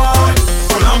in the board,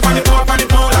 hold on on the board,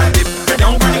 Get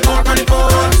down on the board,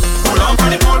 Hold on on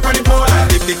the board,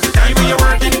 If the time when you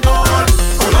work in the board,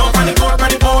 hold on on the board,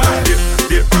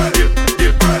 Dip.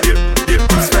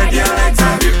 Spread your legs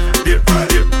and dip.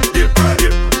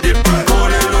 Go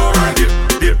down low and dip.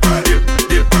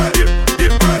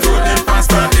 Throw them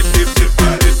faster, dip.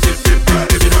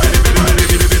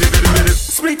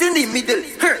 Split in the middle,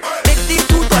 make these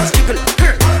two toys jiggle,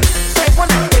 type on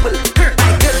a table,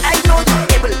 my girl, I know you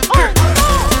able,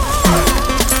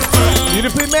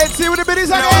 Beautifully made tea with the biddies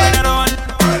again.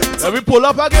 Let me pull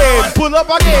up again.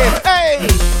 Hey.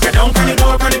 Get down on the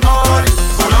board,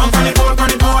 Hold on on the board,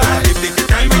 If the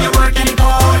time when you work in the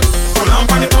board, hold on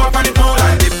on the board,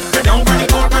 Get down on the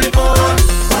board,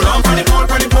 Hold on on the board,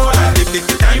 If the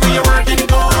time when you work in the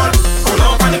board, hold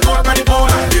on on the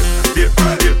board, Dip.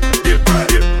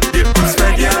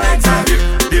 Spread your legs and dip.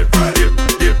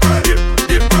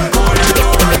 Go down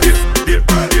low and Dip.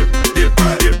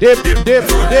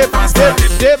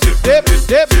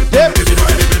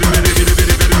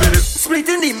 split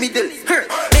in the middle,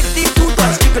 make these two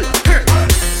toys jiggle,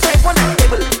 type on a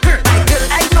table, my girl,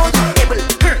 I know you able,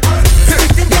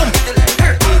 split in the middle,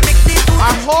 make these two.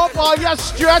 I hope all you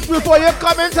stretch before you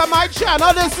come into my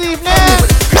channel this evening.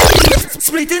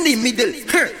 Split in the middle,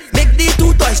 make these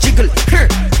two toys jiggle,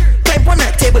 type on a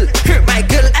table, my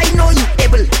girl, I know you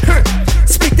able,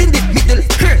 split in the middle,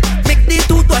 make these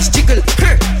two toys jiggle,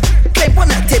 type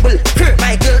on a table,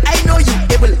 my girl, I know you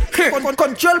able,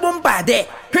 control bombade,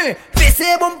 face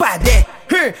bombade,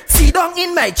 sit down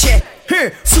in my chair,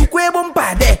 sukwe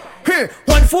bombade,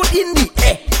 one foot in the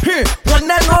air, one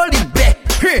and all in back,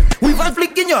 with one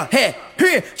flick in your hair,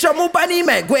 Jump up on the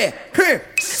mag,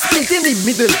 split in the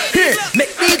middle,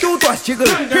 make me do twice jiggle,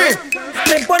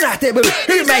 Limp on the table,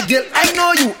 my girl, I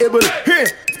know you able,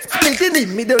 split in the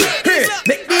middle,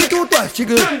 make me do twice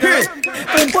jiggle,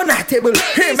 Limp on the table,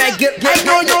 my girl, I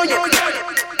know you.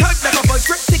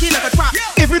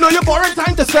 If you know you're boring,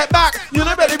 time to step back. You're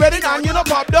not ready, and you're not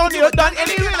pop down. You're done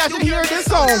anyway. I should hear this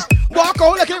song. Walk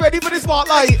out like you're ready for the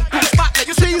spotlight.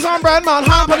 Trees on brand man,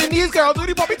 hand on the knees, girl, do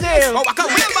the puppy tail. My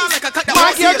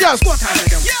girl, just squat on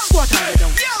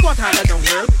the down,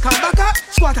 girl. Come back up,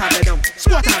 squat on the down,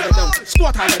 squat on the down,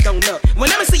 squat on the down. Look,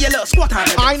 whenever see you look, squat on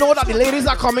the down. I know that the ladies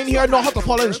that come in here know how to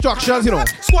follow instructions, you know.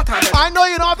 Squat on the down. I know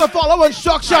you know how to follow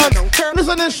instructions.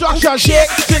 Listen to instructions. Shake,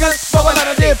 jiggle, bubble and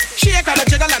a dip. Shake and a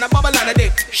jiggle and a bubble and a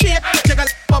dip. Shake, jiggle,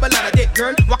 bubble and a dip,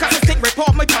 girl. Walk out the stick,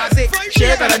 report my posse.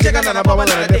 Shake and a jiggle and a bubble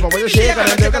and a dip. Shake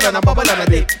and a jiggle and a bubble and a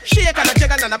dip. Shake and a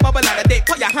jiggle and a bubble and a dip.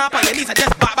 Put your hand on your knees and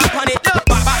just bop back on it. Bop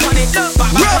back on it. Bop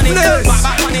back on it. Bop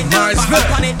back on it. Bop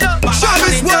back on it.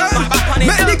 Shabbos word,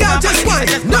 make the girl just whine.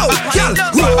 No, girl,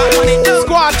 roll.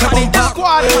 Squad,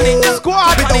 squad,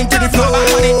 squad. Be down to the floor,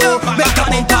 make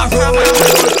the bumper roll.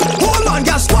 Hold on,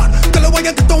 girl, squad. Tell her why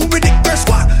you get down with it, girl,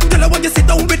 squad. Tell her why you sit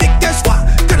down with it, girl, squad.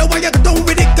 Tell her why you get down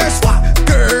with it, girl, squad.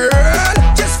 Girl,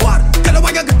 just squad. Tell her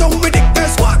why you get down with it, girl,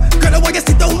 squad. Tell her why you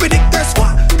sit down with it, girl,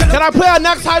 squad. Can I play our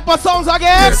next hyper songs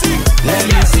again? Let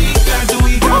me see, can do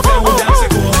we can play with dance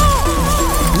go.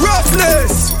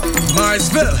 Roughness,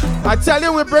 Marsville. I tell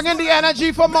you, we're bringing the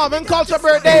energy for Marvin Culture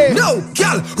Birthday. No,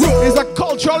 gal, roll. It's a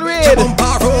cultural raid. It's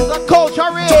a culture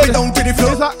raid.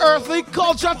 It's an earthly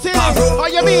culture thing. How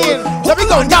you mean? Let me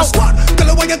go now. Squad. Tell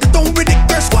her why you get down with it,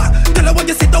 girl, squad. Tell her why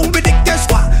you sit down with it, girl,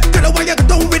 squad. Tell her why you get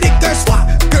down with it, girl, squad.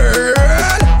 Girl,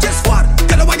 just squad.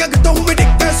 Tell her why you get down with it,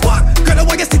 girl, squad. Tell her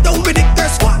why you sit down with it, girl,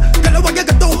 squad. Tell her why you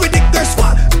get down with it, girl,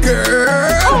 squad.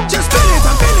 Girl, just spin it,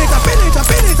 I spin it, I spin it, I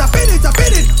spin it, I spin it, I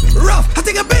spin it. Rough, I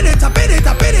think I spin it, I spin it,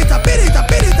 I spin it, I spin it, I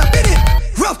spin it, I spin it.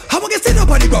 Rough, how I get sit up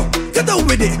body bro? Get down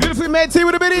with it. Beautifully made tea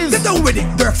with the biddies. Get down with it.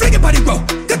 Girl, fling it body bro.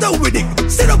 Get down with it.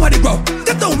 Sit up body bro.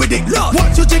 Get down with it. Lord,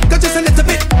 watch your jiggle just a little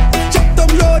bit. Chop down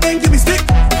low, then give me stick.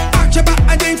 Arch your back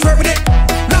and then twerk with it.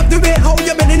 Love the way how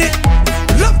you're bending it.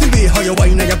 Love the way how you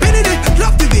whine and you're bending it.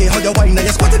 Love the way how you whine and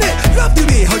you're squatting it. Love the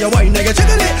way how you whine and you're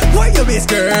jiggling it. Why you waist,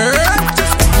 girl?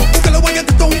 Just tell her why you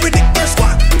get down with it, girl,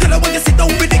 squat. Tell her why you sit down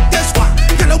with it, girl, squat.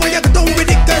 Tell her why you get down with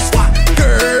it, girl, squat.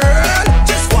 Girl,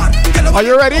 just squat. Are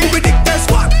you ready?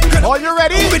 Are you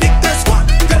ready?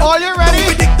 Are you ready?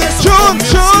 Tune,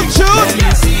 tune, tune. Let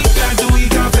me see, can do we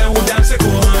can play with dance go.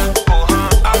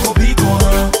 I go beat go.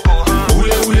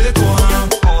 Ule go.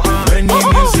 When the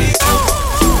music.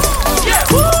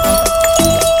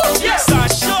 Yeah.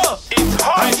 Sasha, it's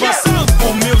hot. I sound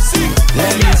for music.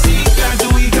 Let me see, can do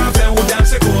we can play with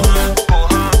dance go.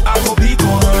 I go beat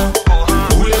go.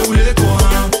 Ule go.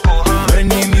 When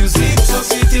the music,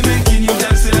 society making you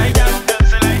dance like that.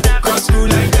 Cross through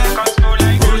like that.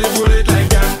 Roll it like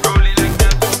that.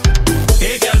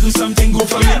 Hey girl, do something good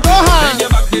for me. Then your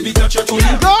back, baby, touch your toe. Roll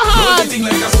the thing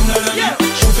like a tsunami.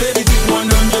 Shoot baby, take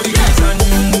 100 degrees and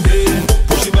then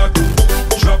push it back.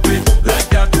 Drop it like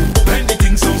that. When the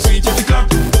thing sounds sweet, you clap.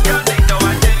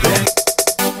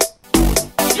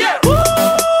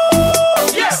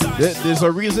 There's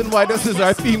a reason why this is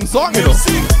our theme song, you know.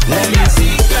 Let me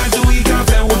see, can do we can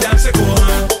play with dance go.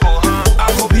 I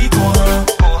go beat go.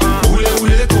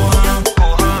 Ule go.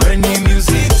 When the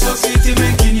music, society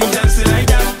making you dance like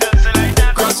that.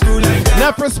 Cross through like that.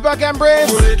 Enough respect and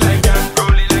brains. Roll it like that.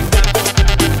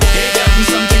 Hey girl, do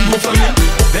something good for me.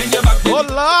 Then your back, oh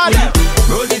Lord.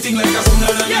 Roll the thing like a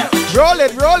tsunami. Roll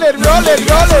it, roll it, roll it,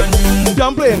 roll it.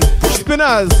 Dumpling,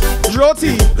 spinners,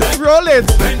 roti, roll it.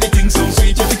 When the thing sounds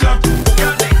sweet, you clap.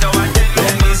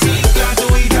 Let me see, can do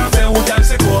we can play with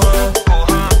dance go.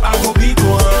 I go beat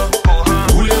go.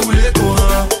 Ule go.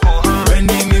 When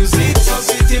the music,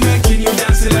 society making you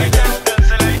dance like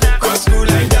that. Cross through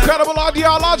like that. Incredible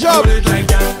audio, large up. Roll it like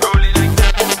that.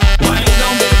 Wind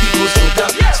down, baby, go so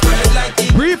that. Spread like the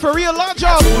breathe for real, large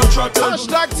up.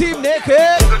 Hashtag team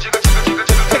naked.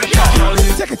 Take it off.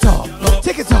 Take it off.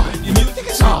 Take it off. Take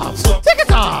it off. Take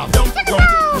it off.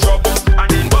 Drop and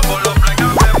then bubble up like a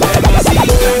rap. Let me see,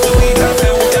 can do we can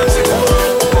play with dance go.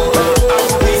 I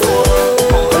go beat go.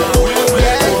 Ule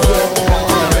go.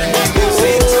 When the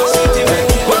music, society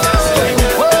making you dance like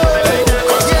that.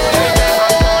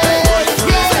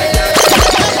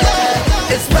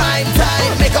 It's prime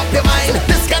time, make up your mind.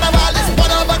 This carnival is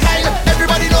one of a kind.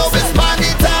 Everybody knows it's party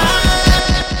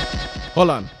time. Hold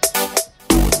on.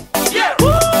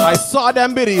 I saw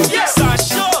them biddies. Yes, I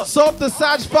sure. Soap the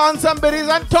Sag pants and biddies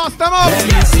and toss them up. Let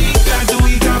me see, can do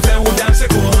we can play with dance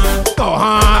go. Go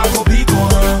on. I go beat go.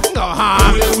 Go on.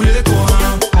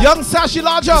 Young Sashi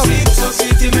large up.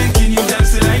 Society making you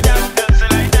dance like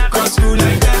that. Cross through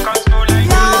like that.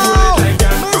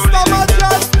 Mr.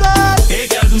 Majestic. Hey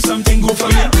girl, do something good for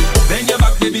me. Bend your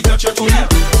back, baby, touch your tummy.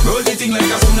 Roll the thing like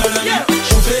a tsunami.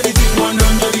 Shoot everything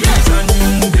 100 degrees and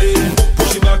then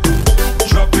push it back.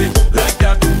 Drop it like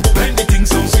that. Bend the thing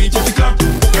so sweet if you clap.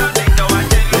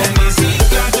 Let me see,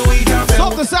 glad to eat up.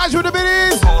 Stop the size with the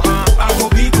biddies. I go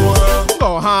beat go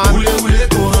on.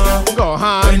 Go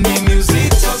on. When the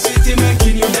music so sweet,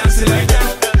 making you dance like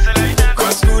that.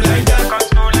 Cross through like that.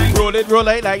 Roll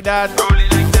it like that.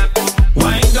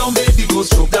 Wind down, baby, go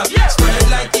stroke that. Spread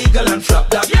like eagle and flap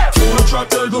that. Full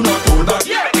throttle, do not hold back.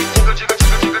 Girl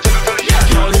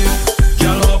in,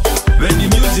 girl up. When the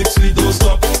music sweet, don't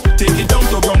stop. Take it down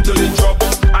to ground till it drop.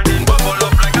 And then bubble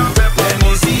up like a pepper. Let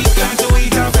me see, can't you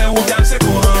eat a fair who dance a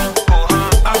go.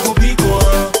 I go be go.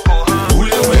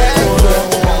 When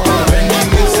the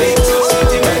music so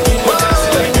sweet, making you dance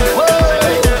like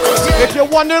that. If you're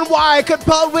wondering why I could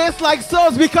pull waist like so,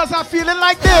 it's because I'm feeling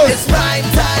like this. It's prime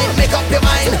time, make up your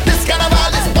mind. This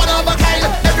carnival is one of a kind.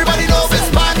 Everybody knows it's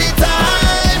party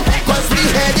time. Cause we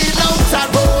headed out that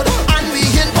road and we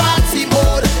in party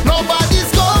mode. Nobody's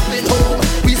going home.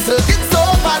 We circuit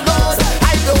overload.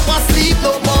 I don't want sleep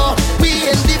no more. We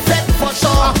in the fed for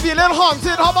sure. I'm feeling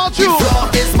haunted. How about you?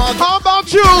 How about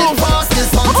you?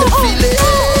 This haunted feeling.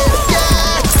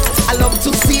 Yeah. I love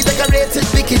to see decorated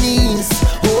bikinis.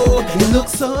 Oh, you look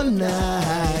so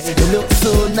nice. You look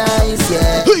so nice,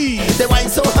 yeah. They wine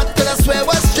so hot that I swear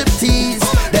was striptease.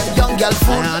 Them young girl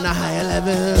food on a higher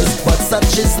level. But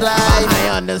such is life. I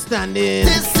understand it.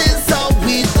 This is how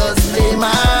we does play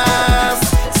mass.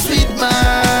 Sweet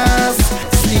mass.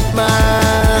 Sweet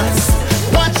mass.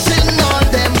 Watching all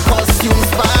them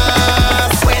costumes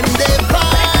pass. When they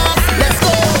pass, let's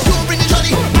go. You bring the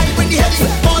jolly, I bring the heavy.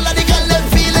 All of the girls them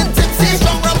feeling tipsy.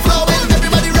 Strong rum flowing,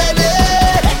 everybody ready.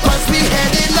 Cause we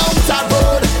heading out that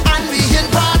road and we in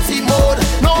party mode.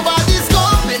 Nobody's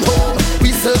going home.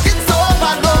 We circuits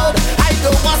overload. I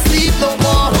don't want sleep no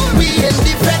more. We in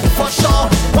the bed for sure.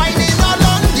 Whining all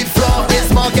on the floor.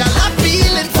 It's more girl I'm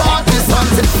feeling for this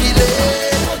haunted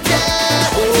feeling.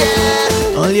 Yeah,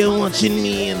 yeah. All you're watching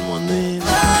me and wondering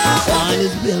why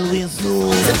this building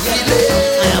so. I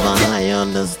have a higher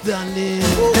understanding.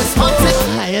 This haunted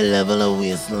a higher level of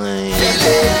waistline.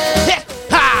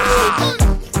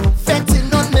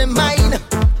 Fetting on my mind.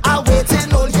 I'm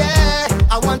waiting all year.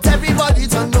 I want everybody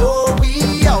to know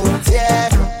we out here.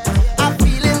 I'm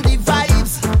feeling the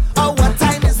vibes. Oh, what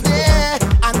time is near?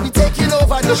 And we taking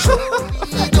over the show.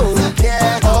 We don't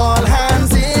care. All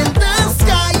hands in the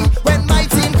sky. When my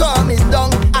team coming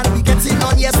down and we getting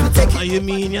on, yes, we taking. How you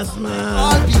mean, yes, man?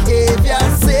 All behavior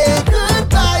say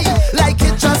goodbye. Like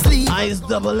it just leave. Ice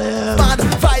double M. Bad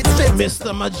fight straight.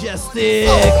 Mr. Majestic.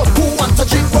 Oh, who want to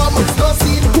drink from? No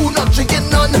scene. Who not drinking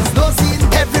none? No scene.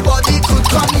 Everybody could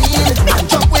come in and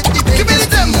jump with the baby. Give me the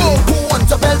tempo. Who want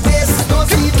to bell bass? No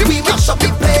scene. We mash up the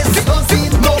place. No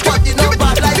scene. Nobody no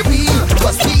bad like we.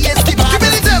 Cause we is the bad. Give me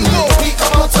the tempo. We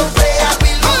come out to play and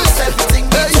we lose everything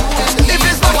we do. If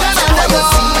it's not gonna never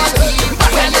see it.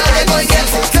 When they go get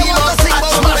it. They want to sing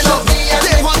about mash up.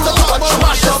 They want to talk about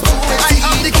mash up. I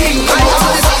am the king. I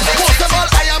am the king. Most of all,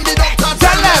 I am the doctor.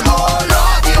 Tell them. Oh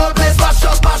Lord, the whole place mash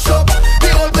up, mash up. The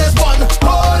whole place one.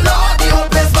 Oh Lord, the whole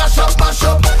place mash up, mash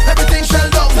up. Everything shell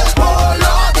down. Oh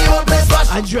Lord, the whole place mash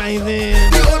up. I drive in.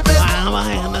 I have a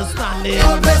high understanding.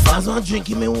 That's why I'm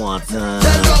drinking me water.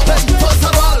 First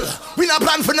of all, we not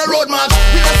plan for the road march.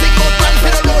 We not sing no plan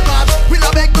for the road march. We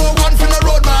not beg no one for the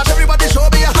road march. Everybody show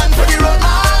me a hand for the road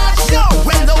march. Yo,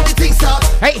 when now the thing starts.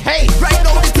 Hey, hey. Right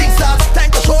now the thing starts.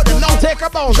 Time to show them now. Take a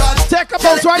bounce. Take a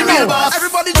bounce right now.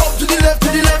 Everybody jump to the left, to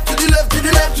the left, to the left, to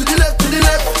the left, to the left, to the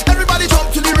left. Everybody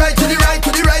jump to the right, to the right,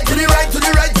 to the right, to the right, to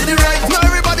the right, to the right. Now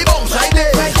everybody bounce right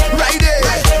there, right there,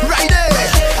 right there.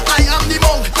 I am the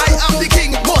monk, I am the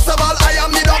king. Most of all, I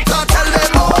am the doctor. Tell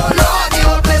them, oh Lord, the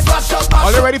whole place mash up, mash up.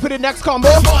 Are you ready for the next combo?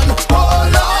 Oh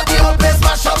Lord, the whole place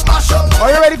mash up, mash up.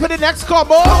 Are you ready for the next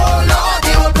combo? Oh Lord,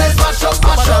 the whole place mash up,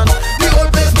 mash up. The whole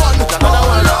place one.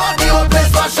 Oh Lord, the whole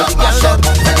place mash up, mash up.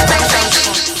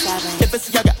 If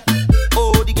it's yaga,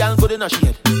 oh the girl good in her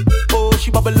shade. Oh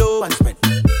she bubble low and spin.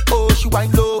 Oh she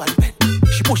wine low and bend.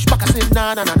 She push back and say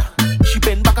na na na na. She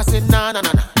bend back and say na na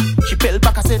na na. She bell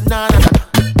back and say na na na na.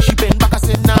 She bend back and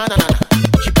say na na na na.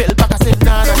 She bell back and say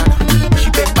na na na na. She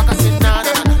bend back and say na na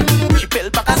na na. She bell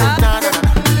back and say na na na na.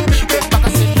 She bend back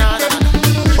and say na na na na.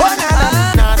 Oh na na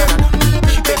na na na.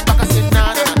 She bend back and say na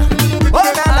na na na. Oh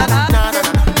na na na na na.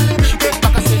 She bend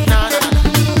back and say na na na na.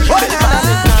 She bend back and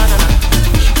say na na na.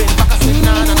 She bend back and say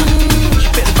na na na. She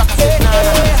bend back and say na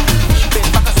na na. She bend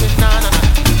back and say na na na.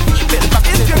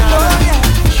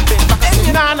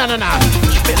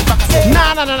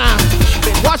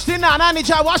 Watch the nana,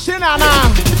 Ninja, watch the nana.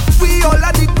 We all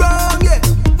at the ground, yeah.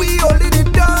 We all in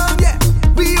it down, yeah.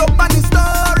 We up on the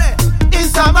story. In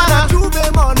Savannah,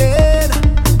 Juve morning.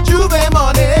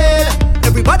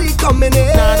 Everybody coming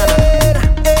in.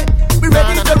 Hey, we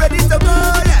ready to go,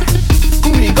 yeah.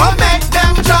 We gon' make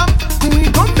them jump. We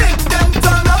gon' make them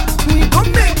turn up. We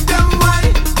gon' make them whine.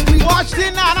 Watch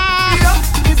the nana.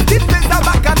 It's this place a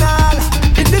bacchanal.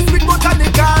 In this big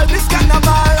botanical, this carnival.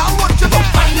 I want you to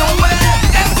find your way.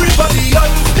 Everybody on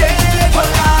stage,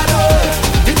 Colorado.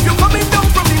 If you're coming down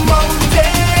from the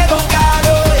mountain,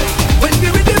 Colorado. When we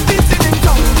read the beats in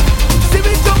town, see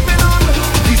me jumping on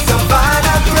the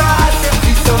Savannah grass.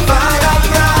 The Savannah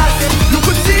grass. You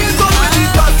could see it already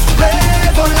got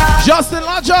red, Colorado. Justin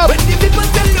Lodge. When the people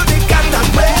tell you they cannot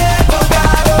wait,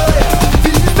 Colorado.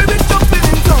 Feel the spirit jumping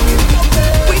in town.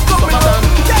 We coming down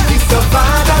the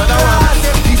Savannah grass.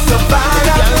 The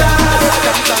Savannah grass.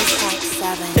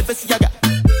 If it's yaga,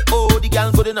 oh the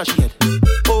girl good enough she head.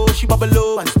 Oh she bubble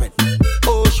low and spread.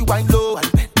 Oh she wine low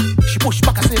and bend. She push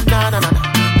back and say na na na na.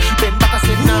 She bend back and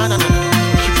say na na na na.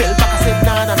 She fell back and say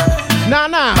na na na na.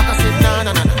 Nana. Back and say na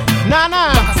na na na. Nana.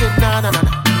 Back and say na na na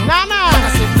na. Nana. Back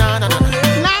and say na na na na.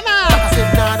 Nana. Back and say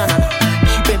na na na na.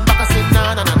 She bend back and say na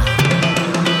na na na.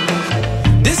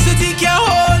 This city can't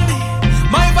hold me.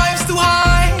 My vibe's too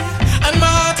high, and my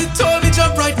heart it told me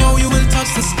jump right now. You will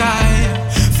touch the sky.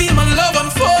 Feel my love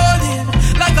unfolding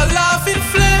like a laughing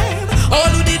flame. All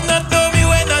who did not know me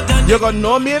when I done. You're gonna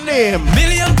know me name.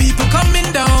 Million people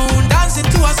coming down, dancing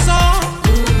to a song.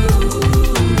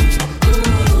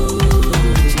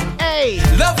 Hey,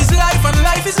 love is life and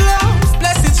life is love.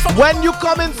 Blessings from. When you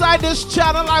come inside this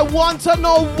channel, I want to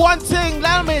know one thing.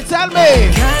 Tell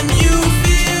me. Can you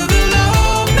feel the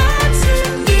love that's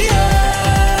in the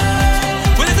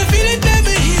air? When the feeling never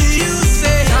hear you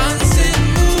say, dancing,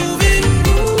 moving.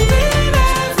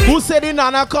 Who said the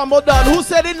nana combo done? Who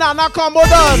said the nana combo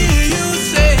done? You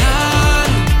say, na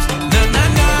na na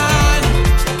na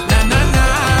na na na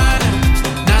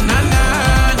na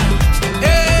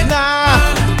na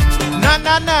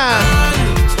na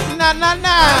na na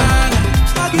na.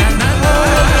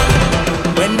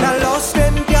 When I lost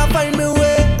them, can't find me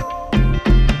way.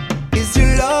 Is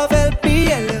your love help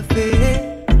me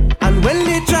elevate? And when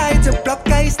they try to block,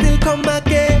 I still come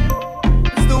again.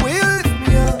 It's the way you lift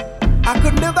me up. I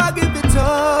could never give it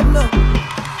up, no.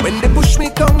 When they push me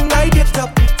down, I get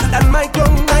up. Stand my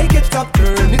ground, I get up.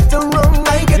 Turn it around,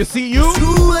 I get up. You see you?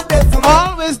 You are there for me.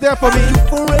 Always there for me. Thank you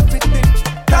for everything.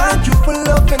 Thank you for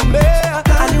loving me.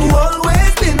 And you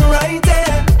always been right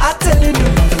there. I'm telling you,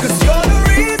 'cause you're the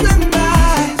reason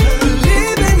I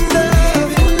believe in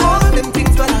love. All them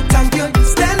things, but I thank you. You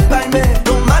stand by me.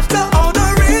 No matter how the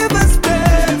rivers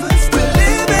bend, we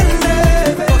live and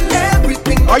live.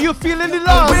 Everything. Are you feeling the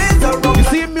love? You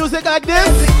see music like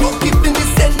this? You give me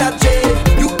this energy.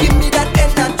 You give me that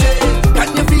energy. Can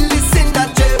you feel this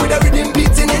energy with the rhythm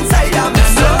beating inside of me?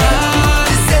 So,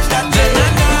 this energy.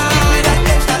 Give me that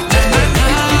energy.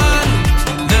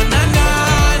 Oh na na na.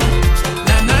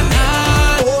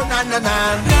 Oh na na na.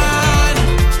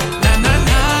 Oh na na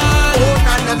na. Oh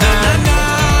na na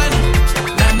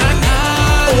na.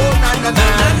 Oh na na na. Oh na na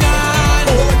na.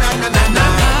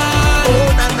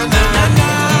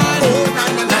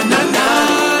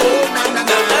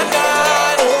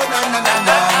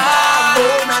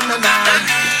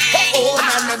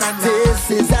 This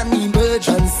is an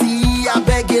emergency. I'm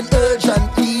begging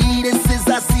urgently. This is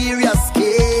a serious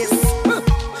case.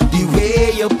 The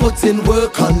way you put in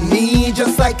work on me,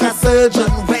 just like a surgeon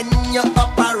when you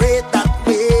operate that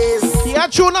ways. Yeah,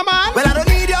 tuna man. Well, I don't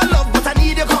need your love, but I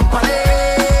need your company.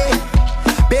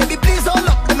 Baby, please hold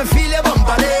up, let me feel your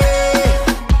company.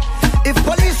 If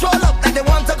police roll up, like they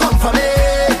want to come for me.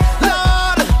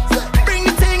 Lord, bring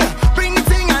the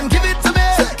thing and give it to me.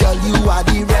 Girl, you are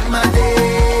the remedy.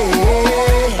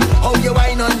 How you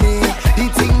whine on me, the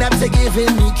thing that you're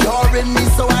giving me, curing me,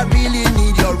 so I really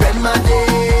need your remedy.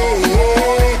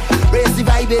 Raise the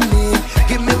vibe in me,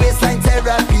 give me waistline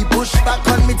therapy, push back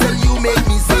on me till you make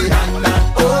me say na na,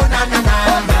 oh na na na,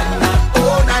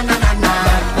 oh na na na na,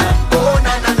 oh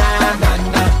na na na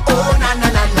na, oh na na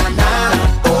na na,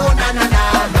 oh na na na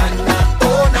na,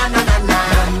 oh na na na na,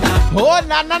 oh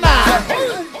na na na.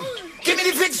 Give me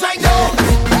the fix right now.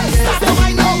 That's how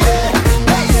I know it.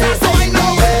 That's how I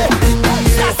know it.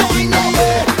 That's how I know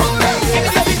it. Give me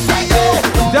the fix right now.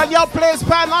 Then your place,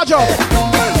 Pan Lajo.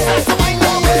 That's how I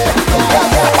know it.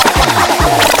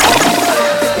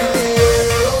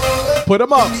 Put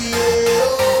him up.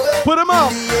 Put him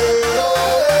up.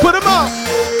 Put him up.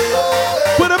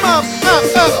 Put him up. Put him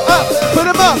up. Put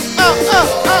him up.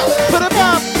 Put him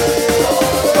up.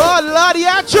 Oh, Lord,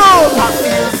 yeah.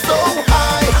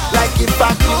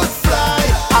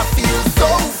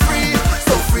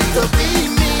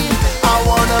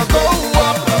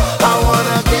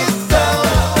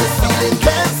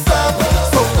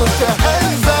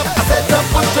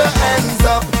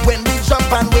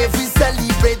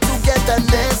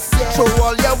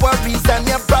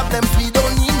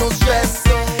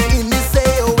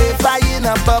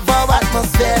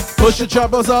 Push your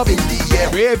troubles up.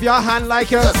 Wave your hand like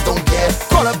you just don't care.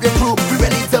 Call up your crew, we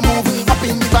ready to move. Up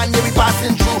in the van, yeah, we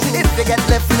passing through. If they get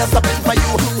left, we not stopping for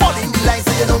you. Fall in the line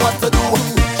so you know what to do.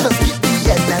 Just keep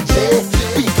the energy.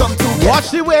 We come to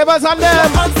watch the wavers on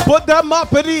them. Put them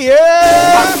up in the air.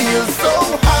 I feel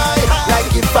so high, like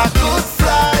if I could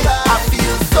fly. I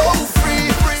feel so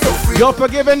free, so free. You're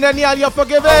forgiven, Danielle, you're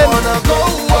forgiven. I wanna go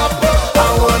up, I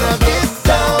wanna get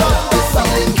down. This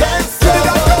feeling can't stop.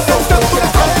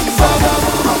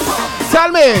 Tell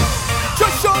me.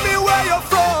 Just show me where you're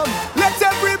from. Let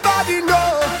everybody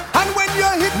know. And when you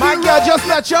hit my girl, just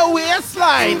let your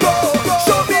waistline go.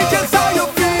 Show me just how you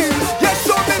feel. Yeah,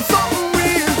 show me something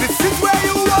real. This is where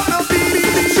you wanna be.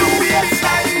 Show me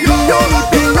waistline.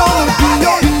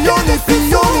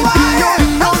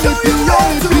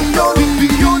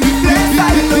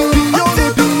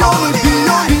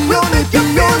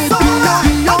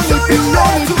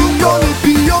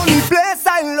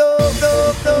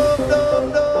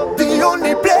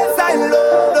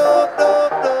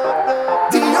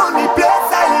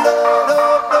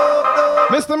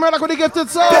 Mr. Murdoch with the gifted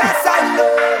soul. Let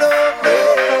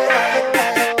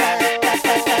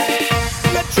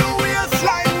your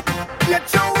waistline,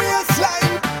 let your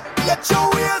waistline, let your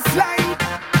waistline,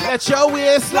 let your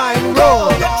waistline roll,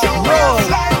 roll, roll,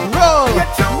 roll,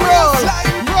 roll,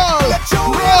 roll.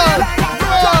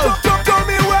 Tell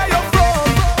me where you're from.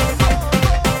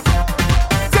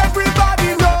 Everybody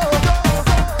know.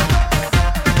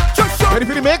 Ready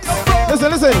for the mix?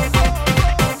 Listen, listen.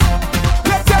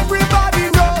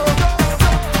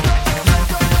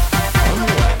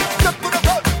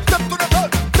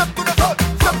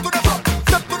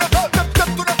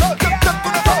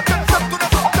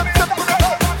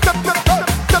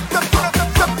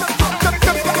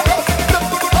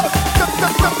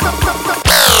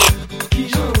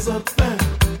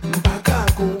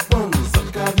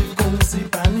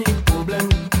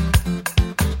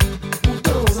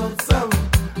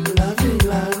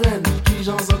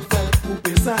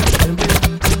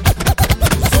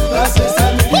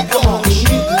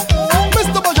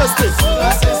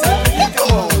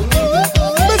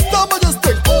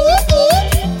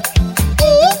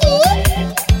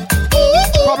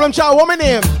 Chow, what my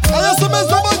name? I just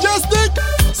Mr. Mejustik.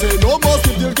 Say no more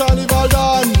skip till carnival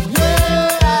done.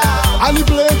 Yeah. And he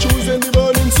play tunes in the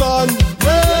burning sun.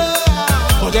 Yeah.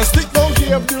 Mejustik don't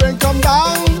care if the rain come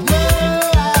down. Yeah.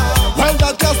 Well,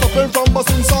 that can't stop him from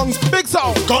busting songs. Big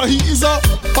song. Cause he is a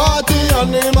party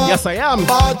animal. Yes, I am.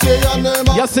 Party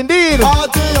animal. Yes, indeed.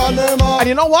 Party animal. And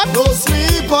you know what? No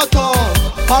sleep at all.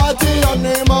 Party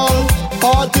animal.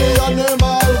 Party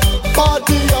animal.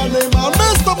 Party animal.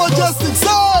 Mr. Mejustik, say.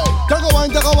 Take a wine,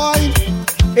 take a wine.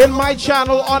 In my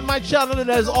channel, on my channel,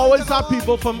 there's always have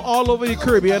people from all over the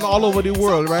Caribbean, all over the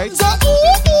world, right?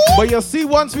 But you see,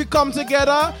 once we come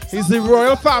together, it's the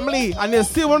royal family. And you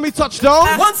see when we touch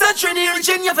down. Once that Trini reach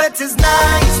in your vet is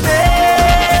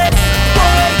niceness.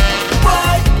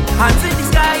 Boy, hands in the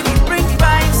sky, we bring the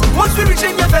vibes. Once we reach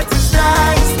in your vet is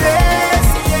niceness.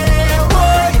 Yeah,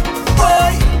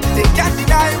 boy, they can't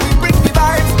deny, we bring the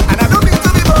vibes. And I don't mean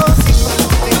to be bossy,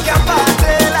 they can't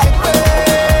party like we.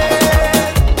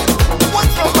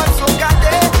 Once from us, so got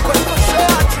it, but for sure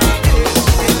I treat it.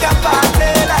 They can't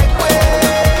party like we.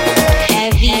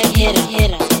 Heavy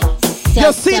hitter.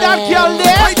 You see that girl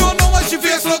there? I don't know what she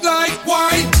face look like.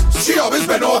 Why? She always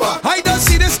been over. I don't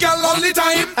see this girl all the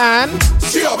time. And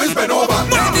she always been over.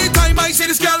 Anytime I see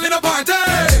this girl in a party,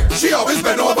 she always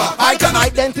been over. I can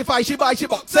identify she by she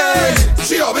box.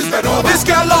 She always been over. This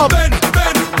girl love bend.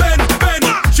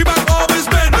 She back always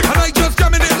bend. And I just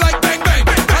come in it like bang bang.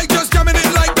 I just come in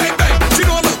it like bang bang. She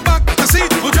don't look back to see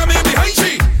who jam in behind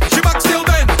she back still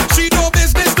bend. She no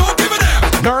business, don't give a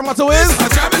damn. No matter what is a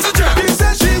jam is a jam. He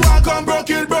said she walk on broke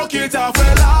it off,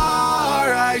 well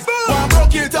alright. One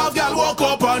broke it off, girl walk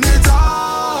up on it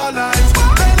all night.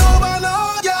 Bend over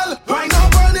now, girl, wind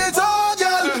up on it all,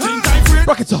 girl. Think I'm free,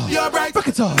 rock it off, you're bright, rock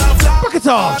it off, rock it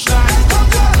off.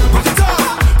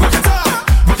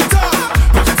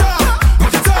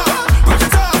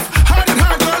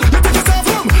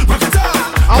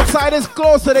 Outside is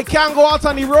close, so they can't go out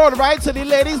on the road, right? So the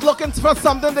ladies looking for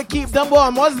something to keep them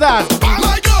warm. What's that?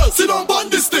 My girl, sit on bun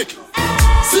this stick.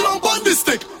 Sit on bun this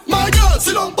stick. My girl,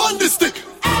 sit on bun this stick.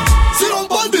 Sit on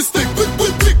bun this stick.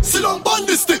 Quick. Sit on bun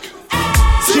this stick.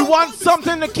 She wants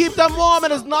something to keep them warm,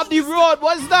 and it's not the road.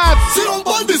 What's that? Sit on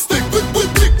bun this stick.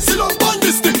 Quick. Sit on bun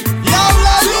this stick. Yeah,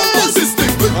 like sit on bun this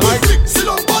stick. Quick. Sit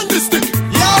on bun this stick.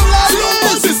 Yeah, like sit on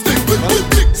bun this stick.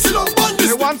 Quick. Sit on bun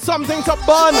this stick. They want something to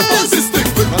burn.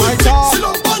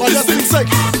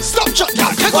 Stop chat,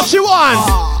 girl. What she want?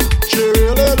 She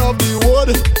really love the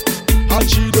wood. And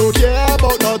she don't care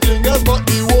about nothing else but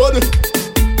the wood.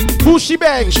 Who she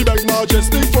beg? She beg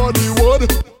Mejustik for the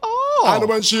wood. Oh. And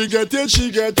when she get it,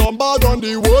 she get on bad on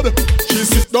the wood. She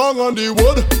sit down on the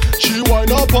wood. She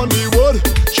wind up on the wood.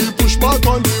 She push back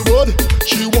on the wood.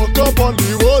 She walk up on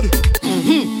the wood.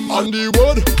 On the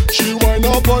wood. She wind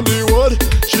up on the wood.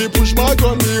 She push back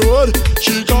on the wood.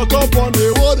 She cock up on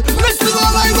the wood. Listen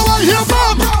all I know I hear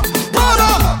from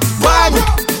brother, bang,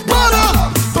 brother,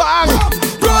 bang,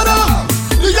 brother.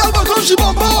 The girl back up, she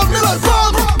bump on me like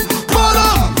bang,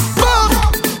 brother, bang,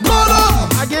 brother.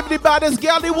 I give the baddest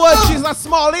girl the word. She's a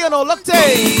small, you know, look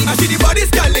tay. I see the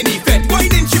baddest girl in the fed. Why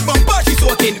didn't she bump her? She's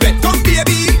soaking wet. Come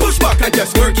baby, push back and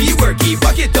just worky, worky.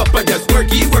 Back it up and just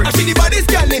worky, worky. I see the baddest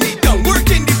girl in it down.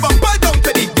 Working the bumper down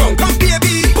to the ground. Come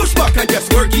baby, push back and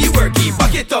just worky, worky.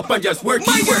 Back it up and just worky,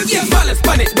 worky. Yeah. Balance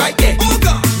pan it right there. Oh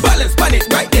God. Balance pan it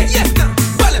right there. Yes, nah.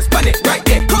 Balance pan it right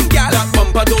there. Come girl. That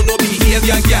bumper don't know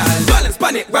behavior, girl. Balance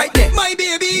pan it right there. My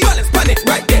baby. Balance pan it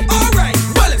right there. Alright.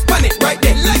 Balance pan it right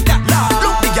there. Like that.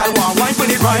 Look, the girl want wine when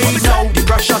it right now. The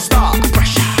pressure start.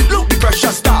 Look, the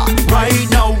pressure start. Right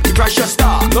now, the pressure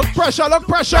start. Look pressure, look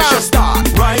pressure. Pressure start.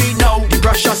 Right now, the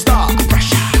pressure start.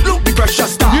 Look, the pressure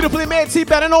start. Beautifully made, T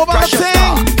bending over the Pressure thing.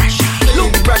 start.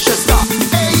 Look, the pressure start.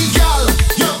 Hey, girl,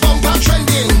 your bumper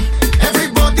trending.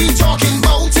 Everybody talking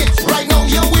about it. Right now,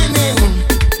 you're winning.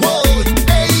 Whoa,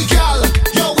 hey, girl,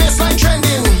 your waistline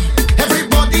trending.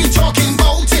 Everybody talking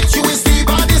about it. You is the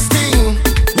baddest thing.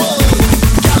 Whoa,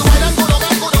 girl, why don't go down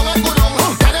and go down and go down?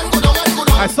 Why don't go down and go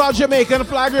down? I saw Jamaican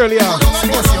flag earlier.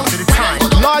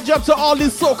 Large up to all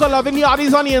these soca loving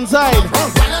yardies on the inside.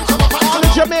 All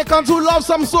the Jamaicans who love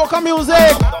some soca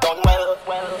music.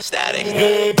 Static.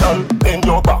 Hey girl, bend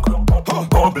your back.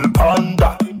 Bubble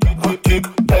panda. Kick,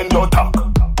 bend your tack.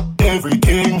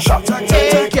 Everything shot.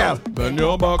 Hey girl, bend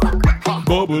your back.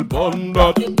 Bubble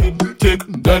panda. Kick,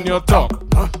 then your talk.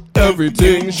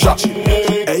 Everything shot.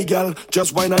 Hey girl,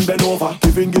 just whine and bend over.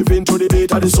 Giving to the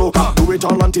beat of the soca. Do it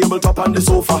all on tabletop and the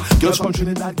sofa. Girls from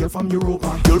Trinidad, girl from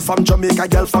Europa. Girl from Jamaica,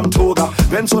 girl from Toga.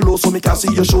 Bend so low so me can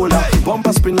see your shoulder.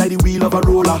 Bumper spin like the wheel of a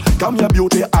roller. Come your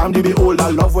beauty, I'm the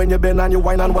beholder. Love when you bend and you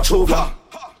whine and watch over.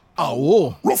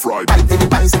 Oh, rough ride. Right to the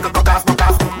bicycle, knock off, knock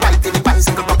off. Right to the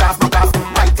bicycle, knock off, knock off.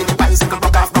 Right to the bicycle,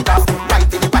 knock off, knock off. Right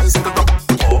to the bicycle, knock off.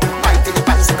 Right to the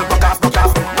bicycle, knock off, knock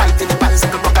off. Right to the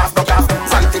bicycle, knock off, knock off.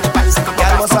 Right to the bicycle, knock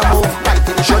off, knock off. Right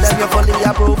to the show them you fully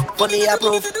approve, fully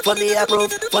approve, fully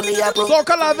approve, fully approve.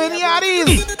 soca loving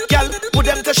yardies. Girl, put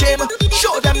them to shame.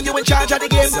 Show them you in charge of the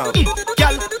game.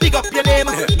 Girl, pick up your name.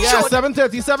 Yeah,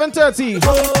 7:30, 7:30.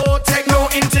 Oh, take no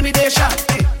intimidation.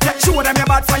 Show them your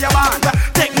bad for your band.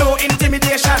 Take no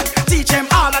intimidation. Teach them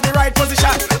all at the right position.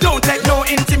 Don't take no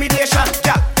intimidation.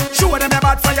 Yeah. Show them your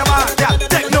bad for your band. Yeah.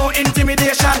 Take no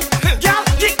intimidation. Yeah.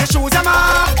 Kick the shoes them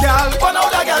off. Girl, run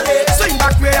out the galley. Swing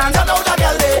back way and turn out the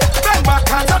galley. Bend back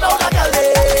and turn out the galley.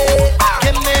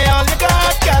 Give me all you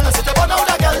got, girl. Sit up on out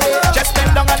the galley. Just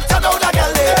bend down and turn out the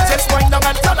galley. Just wind down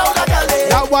and turn out the galley.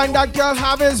 That wine that girl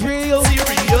have is real.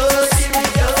 Serious.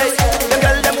 Hey, the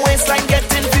girl them waistline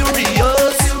getting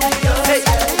furious. Hey,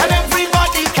 and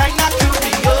everybody kinda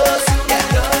curious.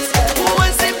 Who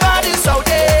is the baddest out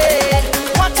there?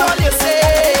 What all you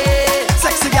say?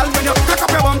 Sexy girl, when you crack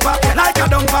up your bumper like a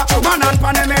dumper. Man and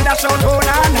pan them in that shout, oh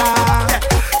na na.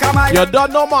 Come on, You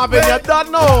don't know Marvin, you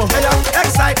don't know.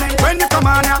 excitement when you come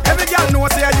on. Every girl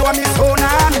knows say you are Miss Oh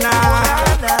na na.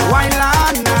 Wine la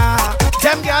na.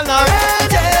 Them girl now.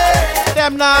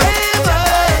 Them now.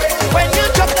 When you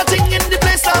drop the thing in the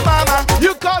place of mama,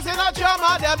 You causing a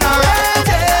drama, them now.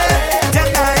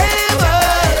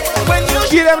 when you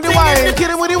Give them the wine, give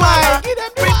them with the wine.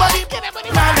 everybody,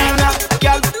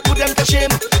 girl, put them to shame.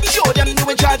 Show them you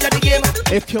in charge of the game.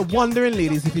 If you're wondering,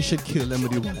 ladies, if you should kill them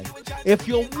with the wine. If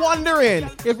you're wondering,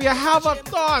 if you have a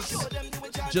thoughts,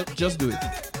 just do it.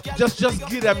 Just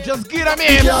get them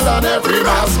in. Girl and every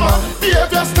man's man.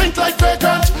 Behavior stink like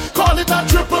vagrant. Call it a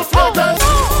triple flagrant.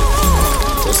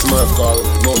 So Smurf call,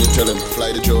 money tell him,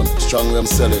 fly the drone. Strong I'm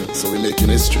selling, so we making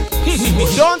history.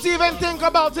 Don't even think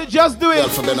about it, just do it. Girl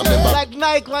from them back.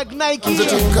 Like Nike.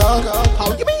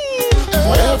 How you mean?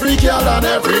 For every girl and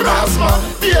every man's man.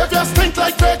 Behavior stink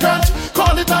like vagrant.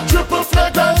 Call it a triple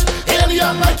flagrant.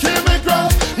 Alien like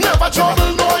immigrant. Never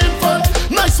trouble, no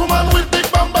infant. Nice woman with big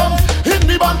bam bam. In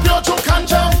the band, pure choke and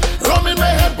jam. Rum in my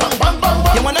head, bang bang bang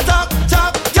bang. You wanna talk,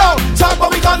 yo, talk but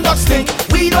we conduct stink.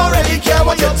 We don't really care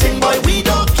what you think, boy, we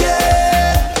don't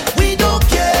care. We don't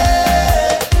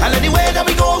care. And anywhere that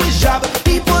we go is job.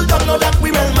 People don't know that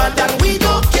we real mad and we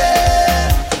don't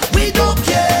care. We don't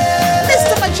care.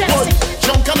 Mr. Mejustik.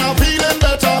 Junk and I'm feeling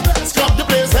better. Scrub the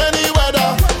place any weather.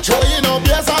 Throwing up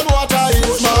beers and water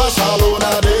is martial on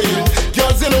a day.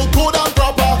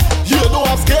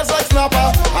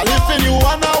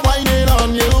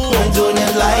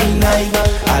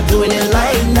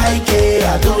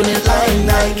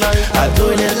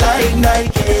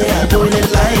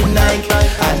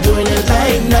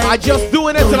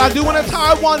 doing it and I doing it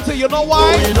how I want to. You know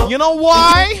why? You know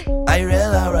why? I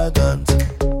real arrogant.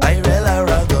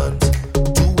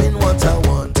 Doing what I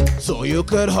want. So you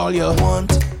could hold your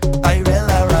want. I real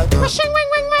arrogant.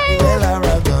 Real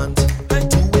arrogant.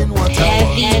 Doing what I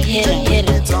want. Doing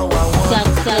it how I want.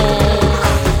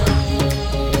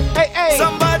 Hey.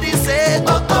 Somebody said,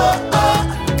 oh.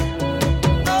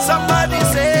 Somebody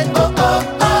said,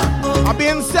 oh. I'm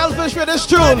being selfish with this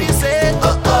tune. Somebody said,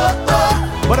 oh.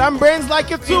 But I'm brains like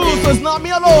you too, so it's not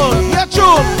me alone. You're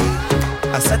true.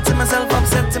 I set to myself up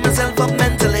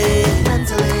mentally.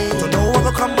 To know what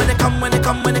will come when they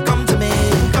come to me.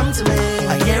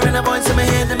 I hear in a voice in my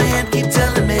head keep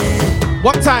telling me.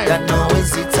 What time? That now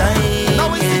is the time.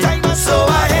 So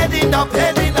I heading up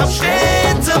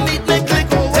straight to meet my click.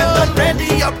 Tell them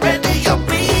ready up,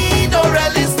 be no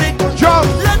realistic. Jump.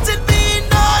 Let it be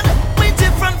known, we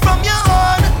different from your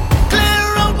own.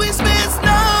 Clear out we space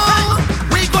now.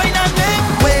 We going to make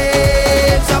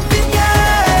waves up in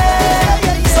here.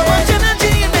 So much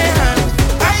energy in my hand.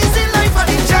 I see life on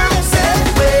the jam. Set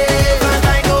wave and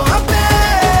I go up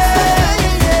there.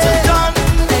 To done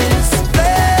this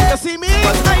place. You see me?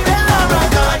 But I real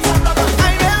arrogant.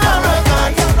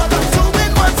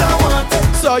 Doing what I want.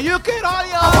 So you can all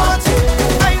your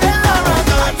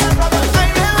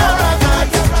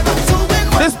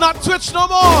This not Twitch no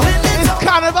more. It's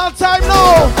carnival time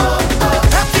now.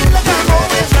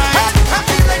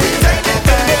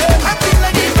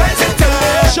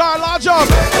 Charlotte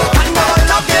jump.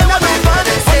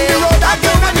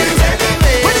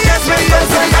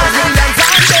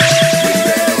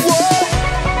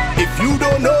 If you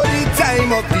don't know the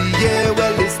time of the year,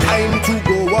 well, it's time to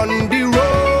go on the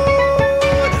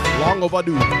road. Long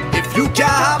overdue. If you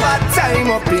can't have a time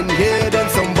up in here, then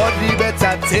somebody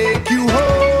better take you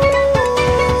home.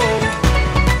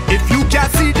 If you can't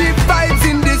see the vibes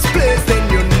in this place, then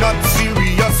you're not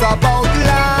serious about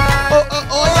life.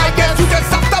 I guess you just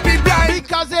have to be blind.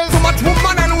 Because there's so much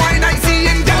woman and wine I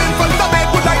see in girl in front of me.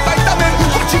 Good like vitamin.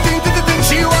 What she think to the thing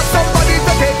she wants somebody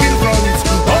to take in front.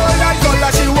 All that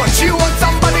she wants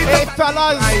somebody to. Hey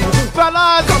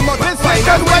fellas, come on, listen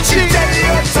to when she tell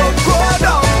you so go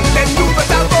down, then you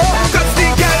better go. Cause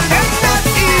the girl is not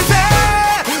easy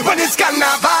when it's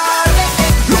carnival.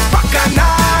 Look back and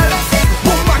all,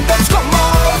 woman don't come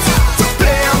out to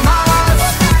play a mass.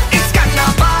 It's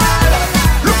carnival.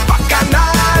 Look back and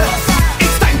all,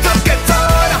 it's time to get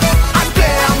on and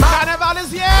play a mass. Carnival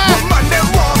is here. Woman them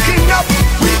walking up,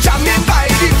 we jamming by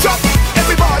the drop.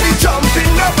 Everybody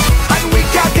jumping up, and we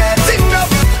can't get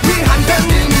enough. We hand them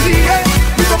in the air.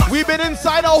 We've been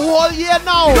inside a whole year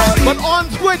now, but on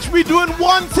Twitch we doing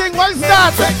one thing. What is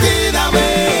that?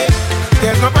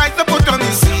 There's no price to put on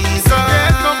the season.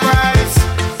 There's no price.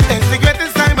 It's the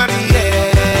greatest time of the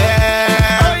year.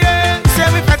 Oh yeah. Say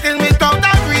we fighting without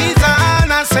that reason.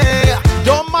 I say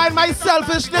don't mind my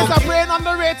selfishness. I'm playing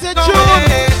underrated no tune.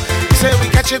 Way. Say we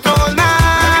catch it all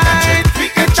night. We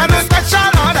catch on a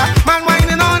special order. Man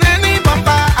whining on any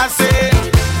bumper. I say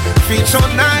feel so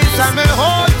nice. I'm a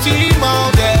whole team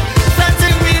out there.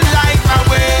 Setting me like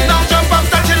away. Now jump up,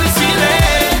 touching the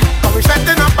ceiling. Are we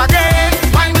setting up again?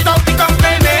 Wine without the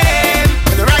complaining.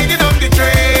 When you're riding on the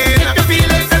train, if you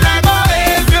feel it's alive,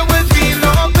 boys, you will feel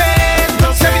no pain.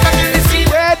 Say we touching the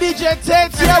ceiling. Where DJ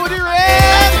Tate's here with the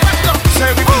rain.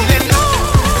 Say we feeling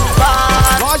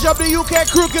bad. Large up the UK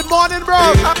crew. Good morning,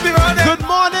 bro. Good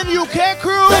morning, UK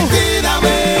crew.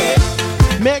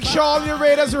 Make sure all your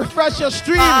raiders refresh your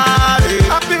stream.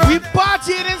 We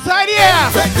partying inside here.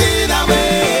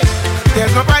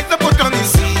 There's no price to put on the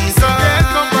season. There's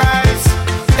no price.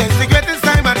 It's the greatest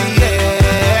time of the year.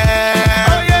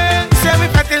 Oh yeah. Say we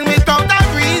fighting without that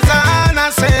reason.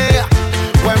 I say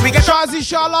when we get Shazzy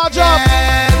Charlotte jump.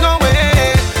 Yeah, no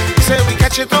way. Say we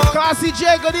catch it all. Classy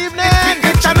J, good evening. We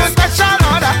catch on a special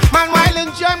order. Man,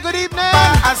 Island Jam, good evening.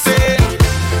 I say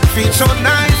feel so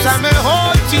nice. I'm a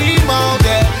whole team out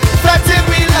there. Flatting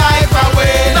me life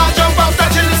away. Now jump out,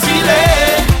 touching the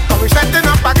ceiling. Are we setting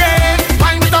up again?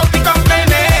 Wine without the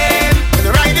complaining. When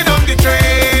you're riding on the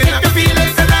train, if you feel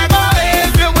it's alive,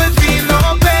 boys, you will feel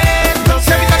no pain.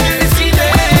 Say we touching the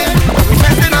ceiling. Are we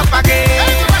setting up again?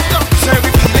 Say we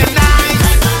feeling nice.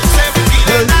 Say we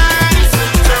feeling nice.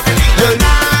 Say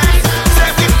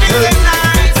we feeling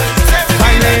nice. Say we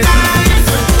feeling nice.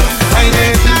 Say we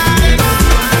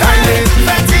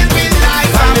feeling nice.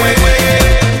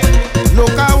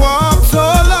 Look, I walk so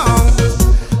long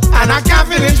and I can't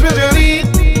finish with the read.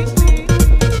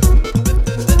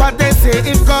 But they say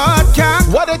if God can,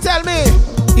 what they tell me?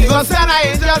 He gonna send an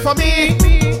angel for me.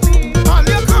 Oh,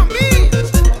 look at me.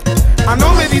 I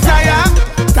know my desire.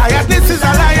 Tiredness is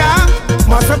a liar.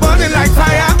 Must be burning like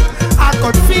fire. I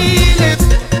could feel it.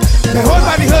 The whole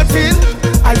body hurting.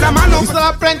 As a man We still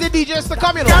have plenty DJs to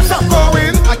come, you know. can't stop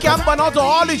going. I can't burn out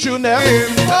all the tune there.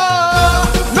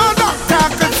 No doctor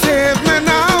could save me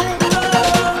now.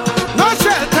 No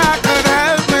shelter could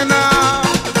help me now.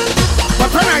 But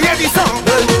when I hear this song,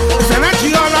 there's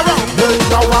energy all around.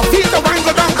 Now I feel the wine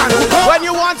go down and go. When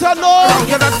you want to know,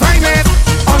 you just find it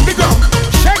on the ground.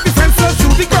 Shake the sensors to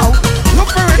the ground. Look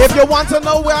for it. if you want to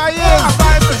know where I is,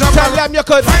 tell them you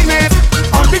could find it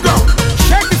on the ground.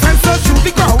 Shake the sensors to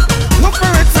the ground. Look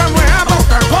for it somewhere about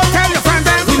that. Go tell your friends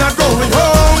that we're not going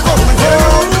home, going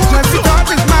home. Just because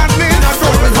it's madness, not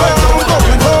going home,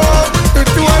 going home.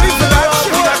 It's too early for that shit.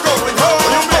 We're not going home,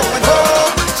 going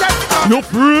home. your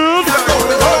friend.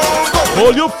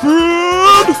 Call your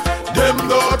friend. Them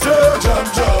naughty, jam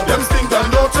jam. Them stink and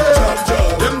naughty, jam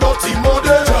jam. Them naughty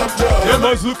muddy, jam jam. Them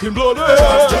eyes looking bloody,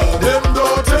 jam jam. Them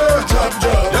naughty, jam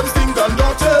jam. Them stink and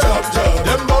naughty, jam jam.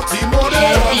 Them naughty muddy,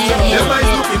 jam jam. Them eyes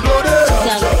looking bloody,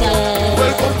 jam jam.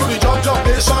 Welcome to the jam jam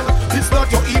nation. It's not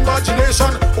your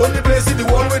imagination. Only place in the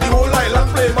world where the whole island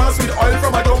play mass with oil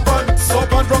from a dump pan.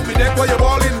 Soap and drunk me neck while you're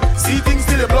balling. See things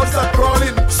till the blood start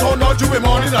crawling. So now you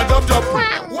morning and jump jump.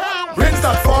 Rain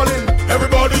start falling.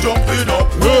 Everybody jumping up.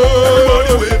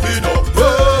 Everybody waving up.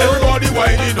 Everybody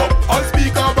winding up. All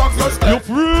speaker box just like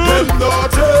them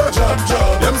naughty, jam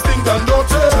jam. Them stink and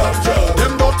naughty, jam jam.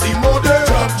 Them naughty muddy,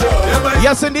 jam jam.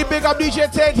 Yes, indeed, big up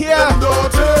DJ Tate here.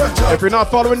 If you're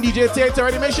not following DJ Tate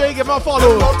already, make sure you give him a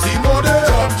follow.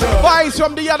 Boys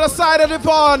from the other side of the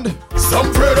pond.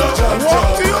 Some Freda,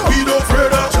 walk to you. We don't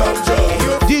Freda,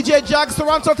 DJ Jags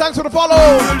Toronto, thanks for the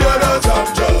follow.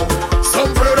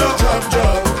 Some Freda,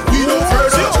 we don't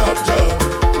Freda,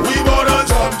 we more than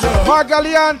Mark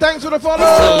Gallian, thanks for the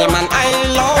follow. Man,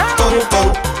 I love Tun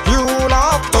Tun. You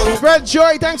love Tun. Red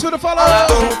Joy, thanks for the follow.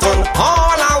 Tun Tun.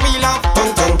 All our we love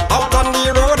Tun Tun. Out on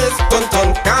the road is Tun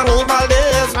Tun. Carnival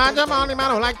days. Large up, only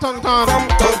man who like Tun Tun.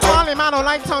 Only man who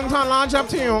like Tun Tun, large up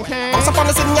to you, okay? Once upon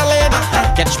a senior lady,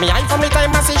 catch me eye from the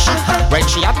time I see she. When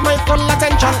she had my full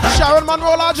attention. Sharon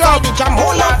Monroe, large up. The jam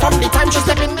hold up from the time she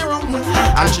step in the room.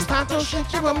 And she start to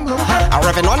shake your bum bum. I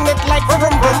revving on it like a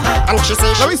rum bum. And she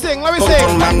say, let me sing. Tun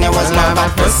Tun, man, there was love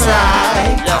at first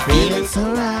sight. You're feeling so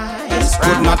right.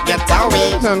 Could not get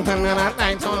away. Tun Tun, you're not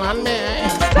like Tun on me.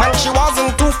 Man, she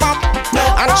wasn't too fat.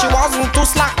 And she wasn't too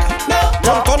slack.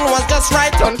 Tun Tun was just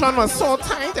right. Tun Tun was so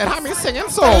tight that had me singing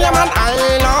so. Yeah, man,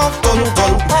 I love Tun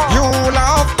Tun. You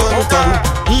love Tun Tun.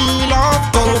 He love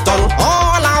Tun Tun.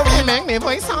 All our we make me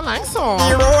voice sound like so.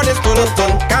 The road is Tun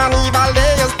Tun. Carnival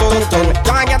day is Tun Tun.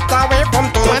 Can't get away from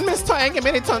Tun. When Miss Toy give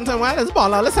me the Tun Tun, well, it's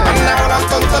baller, listen. When I run on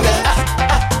Tun Tun,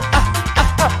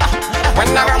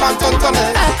 when I run on Tun Tun,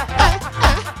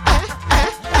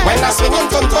 when I swing in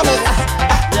Tun Tun,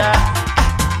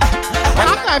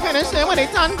 after I finish there, when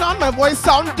it Tun Tun, my voice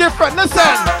sound different, listen.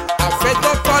 I fed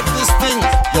up on this thing.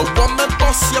 You want me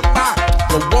bust your back.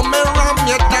 You want me ram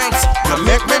your dance. You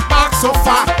make me back so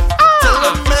far. Tell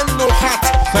the men no hat.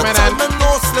 You tell me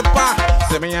no slipper.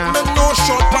 Me no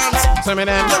short pants. You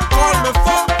call me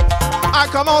for. I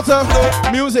come out to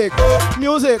music,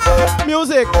 music,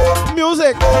 music,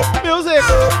 music, music,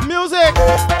 music.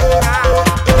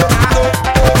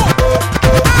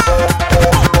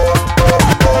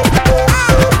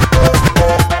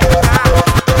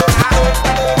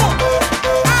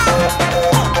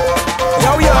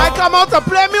 I come out to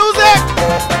play music.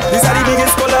 These are the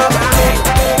biggest collab.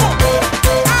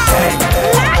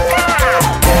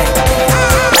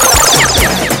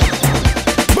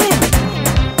 Boom.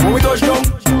 When we touch down,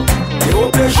 they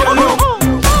won't play shallow.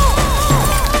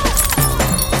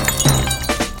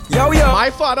 Yo. My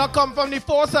father come from the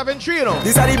 473, you know.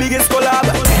 These are the biggest collab.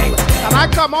 And I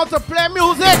come out to play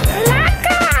music.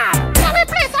 Can we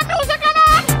play some music,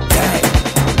 man?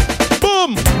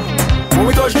 Boom. When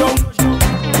we touch down,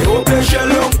 they won't play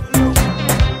shallow.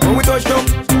 When we touch down,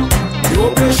 they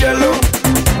won't play shallow.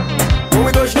 When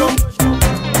we touch down,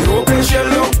 they won't play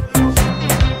shallow.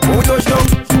 When we touch down,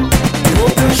 they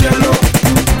won't play shallow.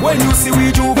 When you see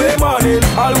we Juve morning,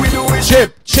 all we do is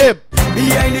chip.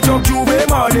 Behind the truck Juve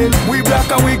morning, we black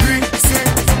and we green.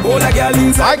 All the girl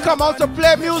inside. I come out to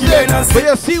play music, but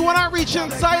you see when I reach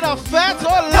inside a fat,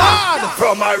 oh Lord.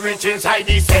 From I reach inside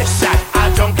the session,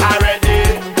 I drunk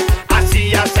already. I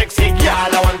see a sexy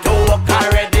girl, I want to walk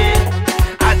already.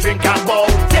 I drink about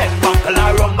 10 buckle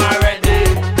of rum already.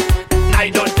 I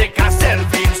don't take a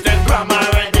selfie, Instagram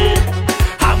already.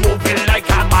 I'm moving like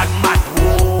a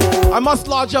madman. I must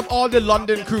lodge up all the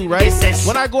London crew, right?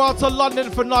 When I go out to London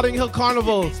for Notting Hill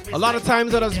Carnival, a lot of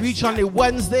times I just reach on the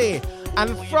Wednesday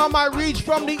And from I reach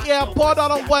from the airport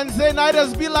on a Wednesday night,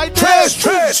 it's be like this.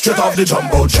 Straight off the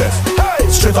jumbo jet. Hey,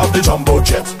 straight off the jumbo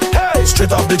jet. Hey,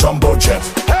 straight off the jumbo jet.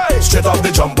 Hey, straight off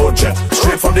the jumbo jet.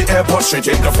 Straight from the airport, straight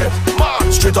in the fed.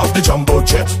 Straight off the jumbo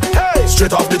jet. Hey,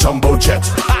 straight off the jumbo jet.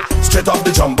 Straight off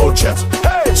the jumbo jet.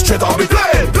 Hey, straight off the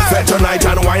plane. Fed tonight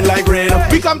and wine like rain.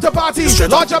 We come to party.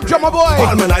 Large up drummer boy.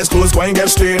 All my eyes closed, go and get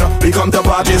stained. We come to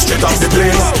party straight off the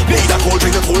plane. Need a cold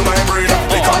drink to cool my brain.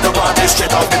 We come to party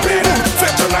straight off the plane.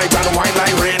 Fed tonight and wine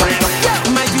like rain.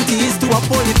 My duty is to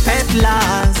uphold the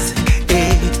peddlers,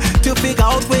 to figure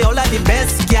out where all of the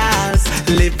best girls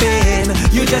living.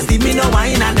 You just give me no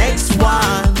wine and next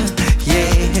one.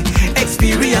 Yeah,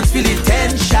 experience, feel the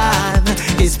tension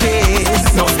is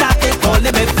space. No start they calling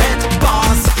me vet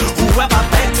boss. Whoever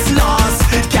bets lost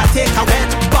can take a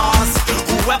wet boss.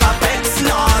 Whoever bets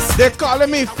lost. They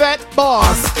calling me fat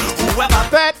boss. Whoever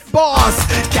fat boss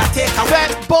can take a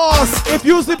fat boss. If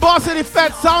you's the boss of the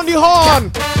fat, sound the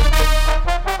horn.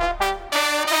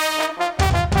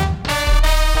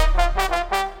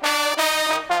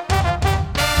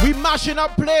 We mashing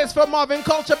up plays for Marvin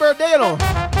Culture birthday, you know.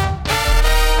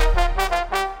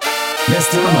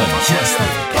 Mr. Mejustik.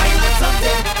 Why not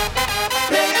something?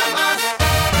 Play a mass.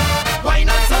 Why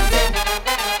not something?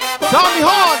 Sound the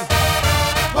horn.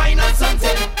 Why not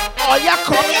something? Oh, yeah,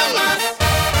 come Play a mass.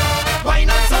 Why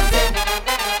not something?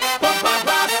 Pump a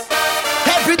bass.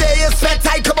 Every day is sweat,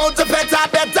 I come out to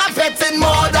better fetting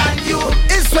more than you.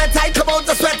 It's sweat, I come out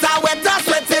to sweater, wetter,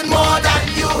 sweating more than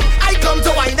you. I come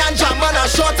to wine and jam on a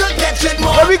short to catch it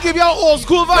more. Let me give you an old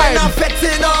school vibe. When I'm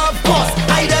fetting, of course,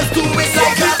 I just do it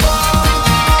like a boss.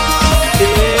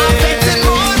 I'm fetting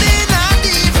morning and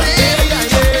evening.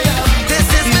 This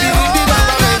is the home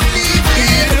I'm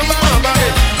leaving.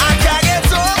 I can't get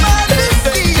over this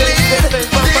feeling.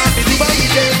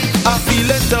 I feel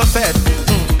it the fed.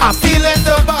 I feel it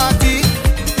the party.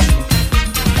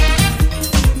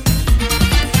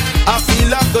 I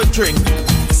feel a good drink.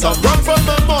 Some rum from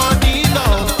the morning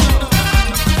now.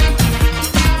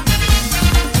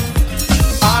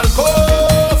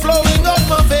 Alcohol flowing up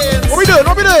my veins. What we doing?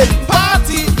 What we doing?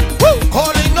 Party. Woo.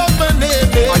 Calling up my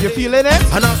name. Are you feeling it?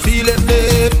 And I'm feeling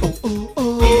it. Oh, oh,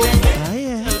 oh.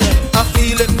 I'm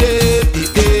feeling it.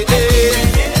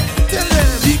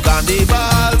 The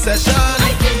carnival session.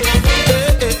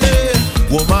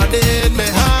 Woman in my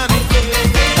hand.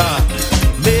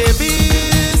 Maybe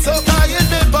so in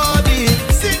my body.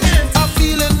 Sing it. I'm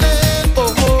feeling it.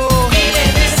 Oh, oh.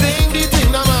 Sing the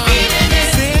thing, now, man.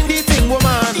 Sing the thing,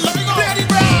 woman. Ready,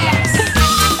 brass.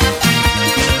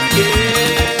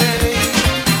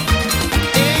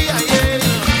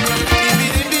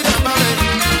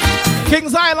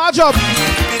 King's Eye, large up.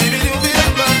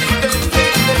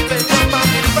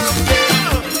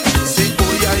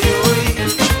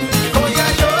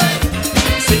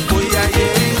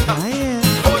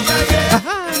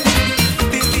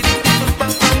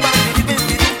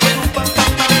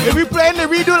 If we playing the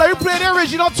redo, like we playing the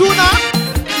original tune now.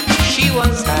 She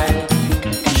was high,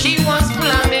 she was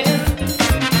flaming.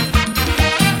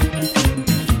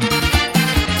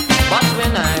 But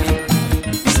when I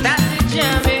started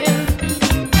jamming,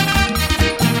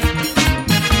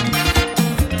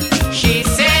 she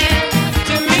said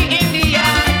to me in the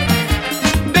eye,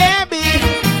 baby,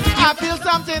 I feel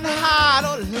something hard.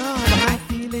 Oh Lord, I'm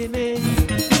feeling it.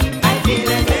 I'm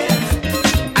feeling it.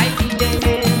 I'm feeling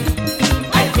it.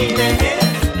 I'm feeling it.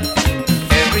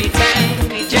 Every time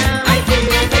we jam, I'm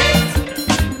feeling it.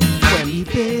 When the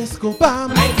bass go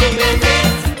bam, I'm feeling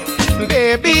it.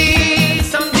 Baby,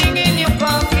 something in your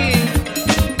pocket.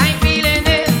 I'm feeling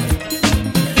it.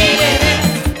 Feeling it.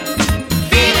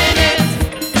 Feeling it.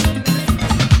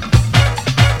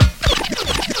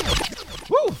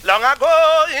 Woo. Long ago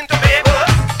in Tobago.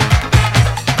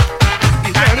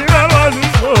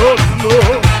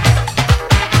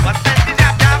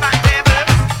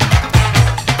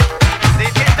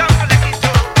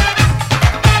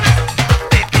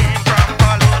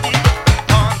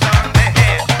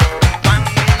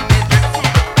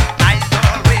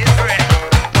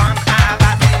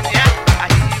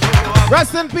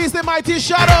 Rest in peace, the mighty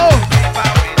Shadow.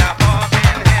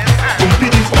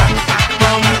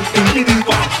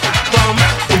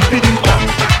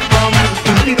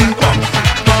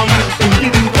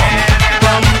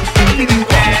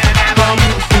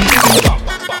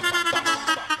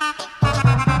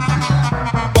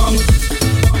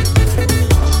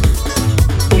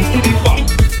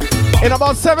 In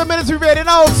about 7 minutes, we're ready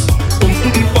out.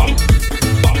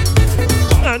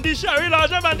 Andy Sherry,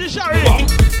 large up, Andy Sherry.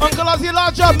 Uncle Ozzy,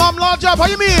 large up, Mom, large up. How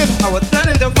you mean? I was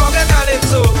planning to forget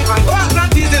Calypso and go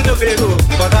Atlantis in the Tobago,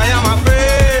 but I am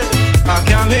afraid I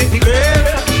can't make the grade.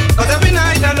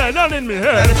 me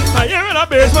head. I hear a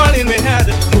baseball in me head.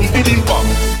 Boom-bidim bum,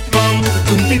 bum,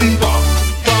 boom-bidim bum,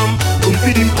 bum,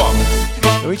 boom-bidim bum.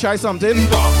 Let me try something.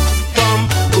 Bum, bum,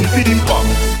 boom-bidim bum,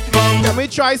 bum. Let me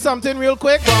try something real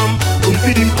quick. Bum,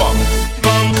 boom-bidim bum,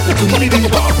 bum,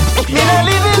 boom-bidim bum. Me not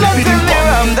living like till me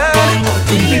I'm done.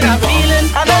 Feeling I'm feeling.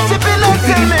 And I'm tipping like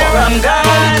till me I'm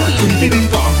done.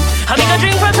 I make a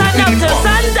drink from sun up to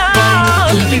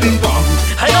sundown.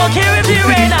 I don't care if the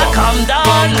rain or come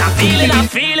down. I'm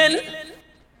feeling.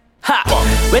 Ha!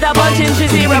 With a bunch in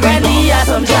zero brandy and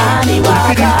some Johnny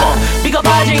Walker. Big up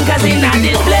our drinkers in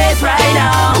this place right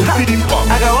now. I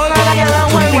got one and I get a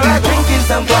wine while I drinking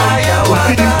some fire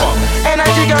water.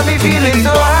 Energy got me feeling so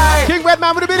high. King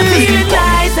Redman with the biddies. Feeling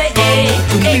nice, eh, eh,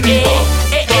 eh, eh,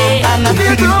 eh, eh. And I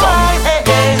feel so high, eh,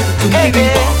 eh, eh, eh,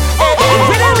 eh.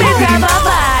 With a big type of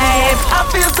vibe, I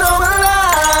feel so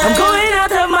alive. I'm going out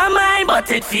of my mind, but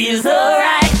it feels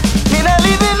alright. Me not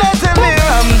living like till me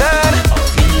I'm done.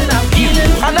 I'm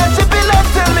feeling. And I'm tipping like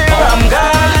till me I'm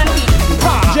gone.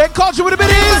 J Culture with the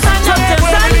biddies. I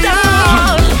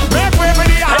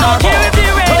don't care if the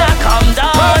rain or come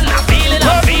down. I'm feeling.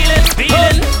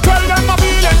 Tell them I'm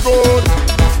feeling good,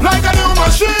 like a new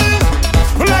machine,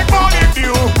 like morning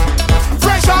dew,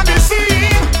 fresh on the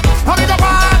scene. I make a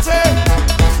party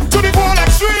to the full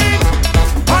extreme,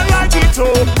 and light it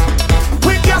up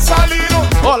with gasoline.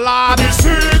 Oh Lord, the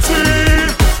city,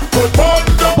 but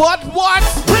what?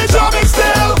 We jamming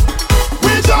still.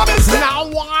 Now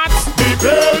what? The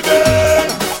building,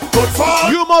 but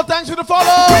fall. You more thanks for the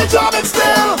follow. We jamming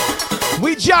still.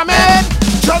 We jamming.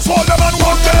 Just hold them and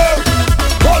walk there.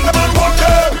 Hold them and walk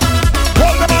there.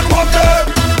 Hold them and walk there.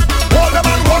 Hold them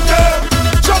and walk there.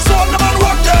 Just hold them and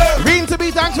walk there. Green to be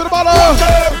thanks for the follow. Walk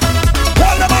there.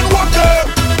 Hold them and walk there.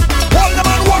 Hold them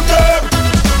and walk there.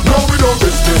 No, we do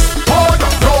business. Oh,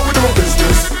 yeah. No, we do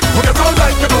business. We get on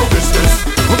like you do business.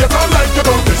 We get on like you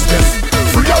do business.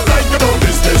 Free up like you do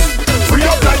business. Free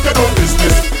up like you do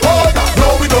business. Oh, yeah.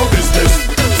 No, we do business.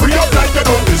 Free up like you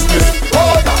do business.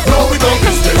 Oh, yeah. No, we do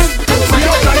business. Free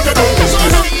up like you do business.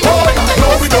 Oh, yeah.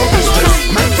 No, we do business.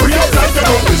 Free up like you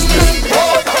do business.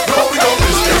 Oh, yeah. No, we do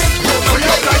business. Free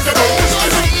up like you do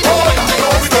business. Oh, yeah. No,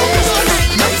 we do business.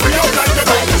 Free up like you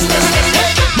do business.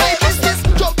 My business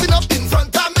jumping up in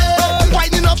front of me,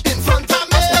 winding up in front of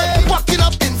me, walking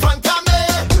up in front of me.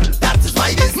 That is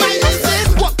my business. My business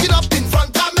walking up in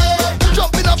front of me,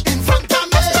 jumping up in front of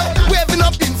me, waving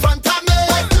up in front of me.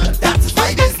 That is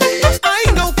my business. I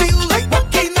don't feel like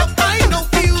walking up. I don't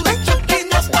feel like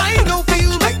jumping up. I don't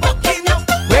feel like walking up.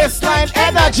 Waistline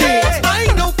energy. I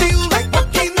don't feel like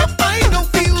walking up. I don't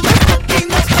feel like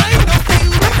walking up. I don't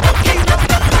feel like walking up.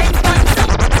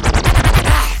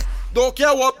 Don't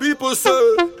care what people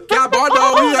say. Can't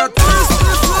bother we are.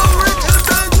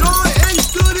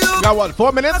 Got what?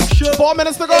 4 minutes? 4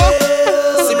 minutes to go.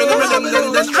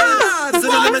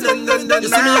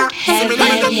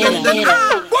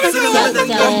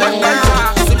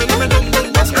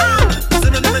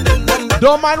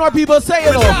 Don't mind what people say,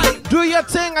 you know. Do your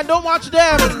thing and don't watch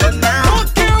them.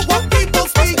 Don't care what people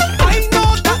speak. I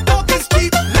know that talk is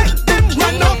cheap. Let them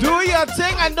run up. Do your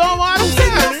thing and don't watch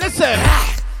them. Listen.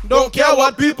 Don't care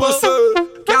what people say.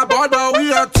 Can't bother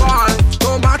we are trying.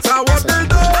 No matter what they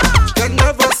do, they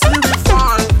never see me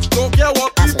fall. Don't care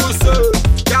what people say.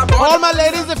 Can't bother. All my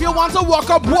ladies, if you want to walk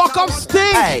up,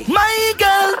 sting. Hey. My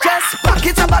girl, just back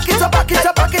it up, back it up, back it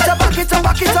up, back it up, back it up,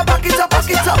 back it up, back it up, back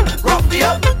it up. Rough me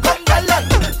up, come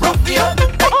galant, rough me up.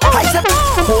 I said,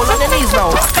 hold on the knees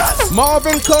now.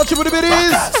 Marvin Culture with the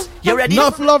biddies. You ready?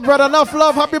 Enough love, brother, enough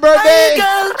love. Happy birthday. My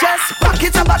girl, just back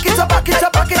it up, back it up, back it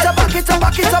up, back it up, back it up,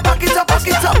 back it up, back it up, back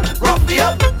it up. Rough me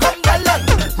up, come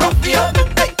galant, rough me up.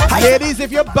 Ladies,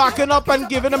 if you're backing up and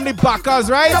giving them the backers,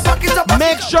 right?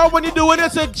 Make sure when you're doing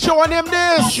it, you're showing them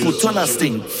this. Put on a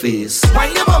stink face.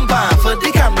 Wind your bumper for the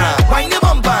camera. Wind your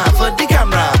bumper for the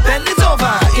camera. Bend it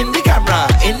over in the camera.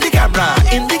 In the camera.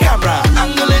 In the camera.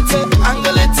 Angle it.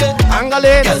 Angle it. Angle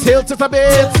it. Tilt it a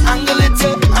bit. Angle it.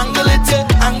 Angle it.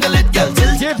 Angle it. Girl,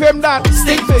 tilt. Give him that.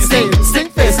 Stink face.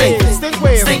 Stink face. Stink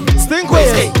wave. Stink wave.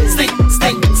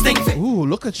 Stink face. Ooh,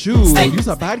 look at you.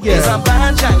 You're a bad girl. It's a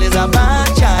bad child. It's a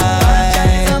bad child.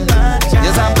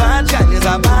 It's a bad child. It's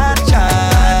a bad child.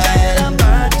 It's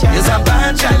a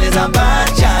bad child. It's a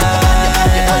bad child.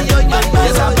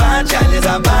 It's a bad child. It's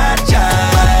a bad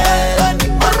child.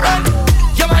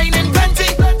 You're mine in plenty.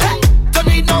 Don't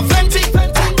need no plenty.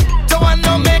 Don't want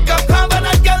no makeup cover.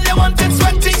 That girl you want it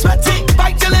sweaty.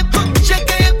 Bite your lip, shake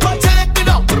your hip, take me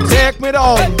down. Take me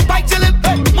down. Bite your lip,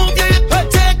 move your hip,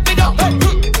 take me down.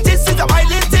 This is a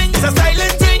violent thing, it's a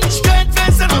silent thing. Straight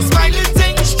face and a smiling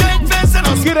thing. Straight face and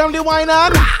a Get them the wine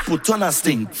on. Put on a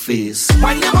stink face.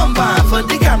 Wine your bumper for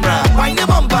the camera. Wine your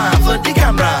bumper for the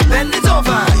camera. Bend it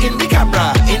over in the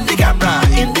camera. In the camera.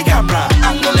 In the camera.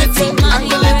 Angle it,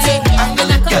 angle it, angle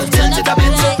it. Girl, tilt it a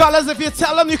bit. Fellas, if you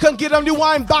tell them you can give them the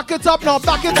wine, back it up now.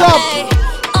 Back it up. All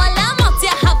I'm out here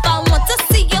have, I want to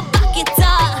see you back it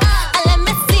up. Let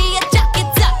me see you jack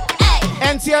it up. Hey.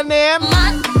 Enter your name.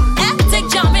 Man, take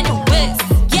jam in your waist.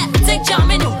 Yeah, take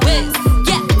jam in your waist.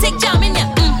 Yeah, take jam in your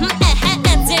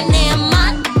enter your name,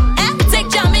 man. Take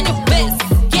jam in your waist.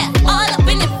 Yeah, all up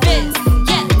in your face.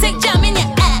 Yeah, take jam in your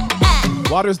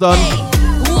Water's done.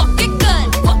 Walk it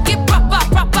good, walk it proper,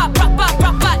 proper, proper,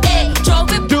 proper. Hey, draw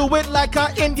it. Do it like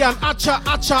a Indian. Acha,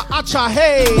 acha, acha.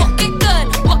 Hey. Walk it good,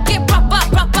 walk it proper,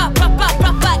 proper, proper,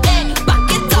 proper. Hey,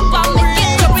 back it up, I'll make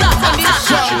it drop.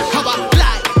 How about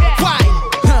like wine,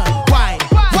 wine,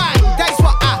 wine? That's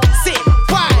what I say.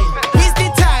 Wine, waste the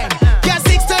time. Yeah,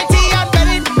 6:30 and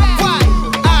belly. Wine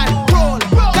and roll.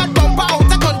 That bumper out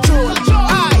of control.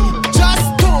 I just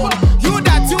told you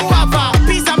that you have a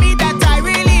piece of me that I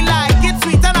really like. It's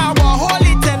sweet and I will hold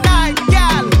it tonight,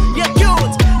 girl. You're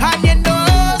cute and you know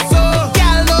so.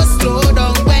 Girl, no slow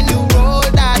down when you roll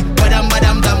that. Badam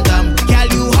badam dum dum. Girl,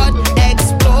 you hot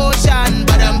explosion.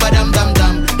 Badam badam dum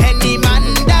dum. Any man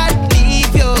that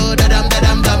leave you, da-dum,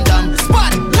 da-dum, dum, dum.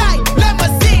 Spotlight, let me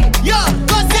see you,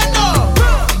 'cause you know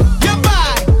you're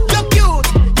bad, you're cute,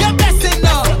 you're blessing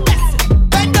now.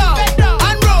 Bend down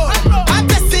and roll, I'm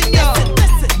blessing you.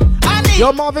 I need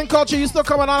Yo, Marvin Culture, you still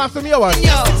coming on after me or what? you.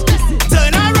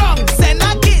 Turn around, send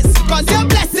a kiss, 'cause you're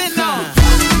blessing now.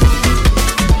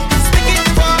 Stick it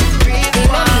for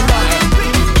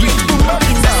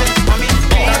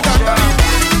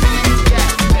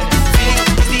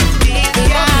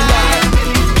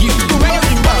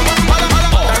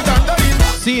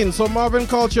Scene. So Marvin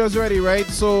Culture is ready, right?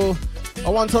 So I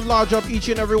want to large up each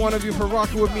and every one of you for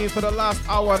rocking with me for the last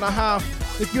hour and a half.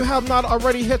 If you have not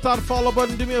already hit that follow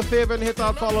button, do me a favor and hit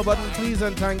that follow button, please,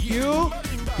 and thank you.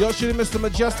 You're shooting Mr.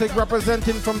 Mejustik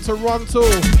representing from Toronto,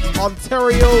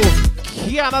 Ontario,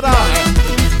 Canada.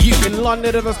 In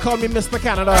London, it has called me Mr.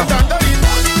 Canada.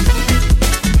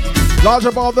 Large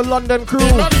up all the London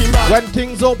crew. When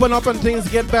things open up and things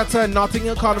get better and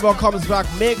Nottingham Carnival comes back,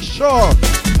 make sure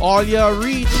all your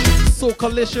reach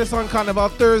Sokalicious on Carnival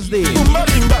Thursday.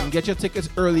 And get your tickets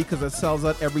early because it sells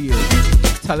out every year.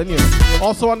 Telling you.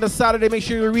 Also on the Saturday, make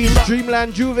sure you reach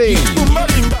Dreamland Juve.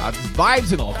 That's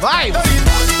vibes, you know, vibes.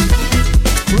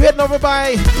 We're heading over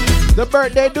by the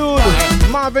birthday dude,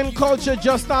 Marvin Culture.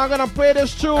 Just now, I'm gonna play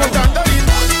this tune.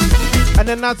 And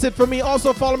then that's it for me.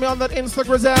 Also follow me on that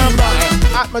Instagram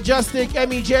at Mejustik,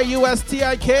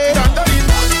 Mejustik.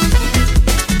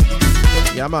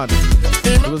 Yeah, man.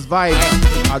 It was vibes.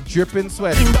 A dripping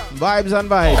sweat. Vibes and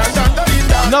vibes.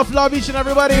 Enough love each and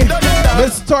everybody.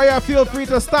 Miss Toya, feel free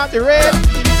to start the raid.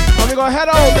 And we're gonna head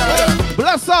out.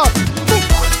 Bless up.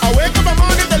 I wake up in the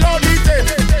morning, the Lord leading.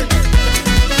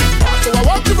 So I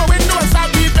walk to the window and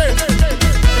start weeping.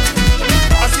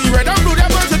 I see red and blue, they're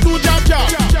going to do job.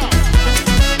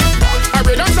 I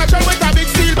read on section with a big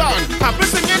steel band. I'm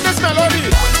singing this melody.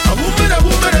 A boom, a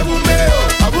boom, a boom,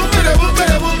 a boom, a boom, a boom,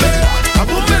 a boom,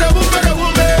 a boom, a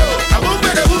boom, a boom,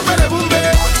 a boom, a boom,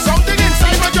 something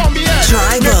inside my zombie head.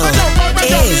 Tribal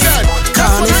is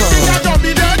Carnival.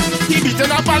 He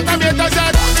beating up all the meters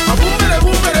head. A boom, a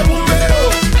boom, a boom,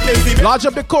 large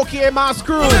up the Cokie Mass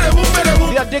crew.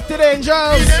 The Addicted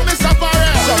Angels.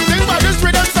 Something about this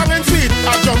rhythm song and sweet.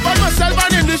 I jump on myself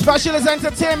and in this Specialist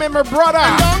Entertainment, my brother.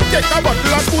 Take a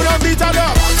bottle of spoon and beat it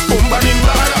up. Boomba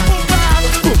nimbada,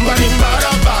 boomba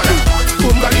nimbada, bada.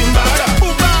 Boomba nimbada,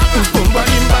 boomba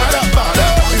nimbada, bada.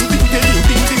 Ding ding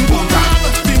ding ding boomba,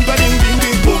 ding ding ding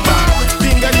ding boomba,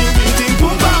 ding ding ding ding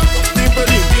boomba, ding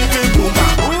ding ding ding boomba.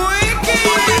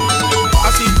 I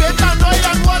see faith and oil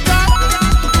and water.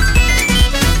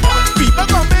 People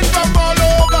coming from all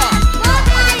over.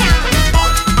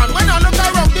 And when I look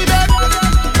around the bed,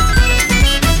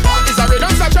 it's a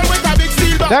rhythm section with a big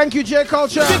steel bar. Thank you, J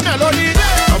Culture.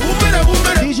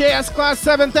 DJ S Class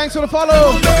 7, thanks for the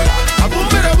follow.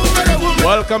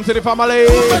 Welcome to the family.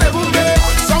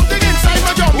 Something inside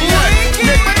my zombie head.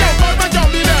 Make my jump out my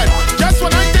zombie dead. Just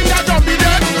when I think that zombie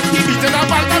dead, he beating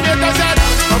up all the meters head.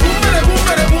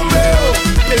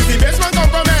 It's the best one come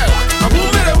from hell.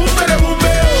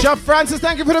 Chef Francis,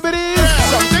 thank you for the biddies.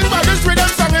 Something about this rhythm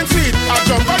song and sweet. I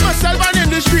jump on myself and in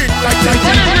the street like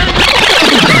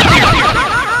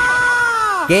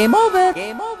Game on.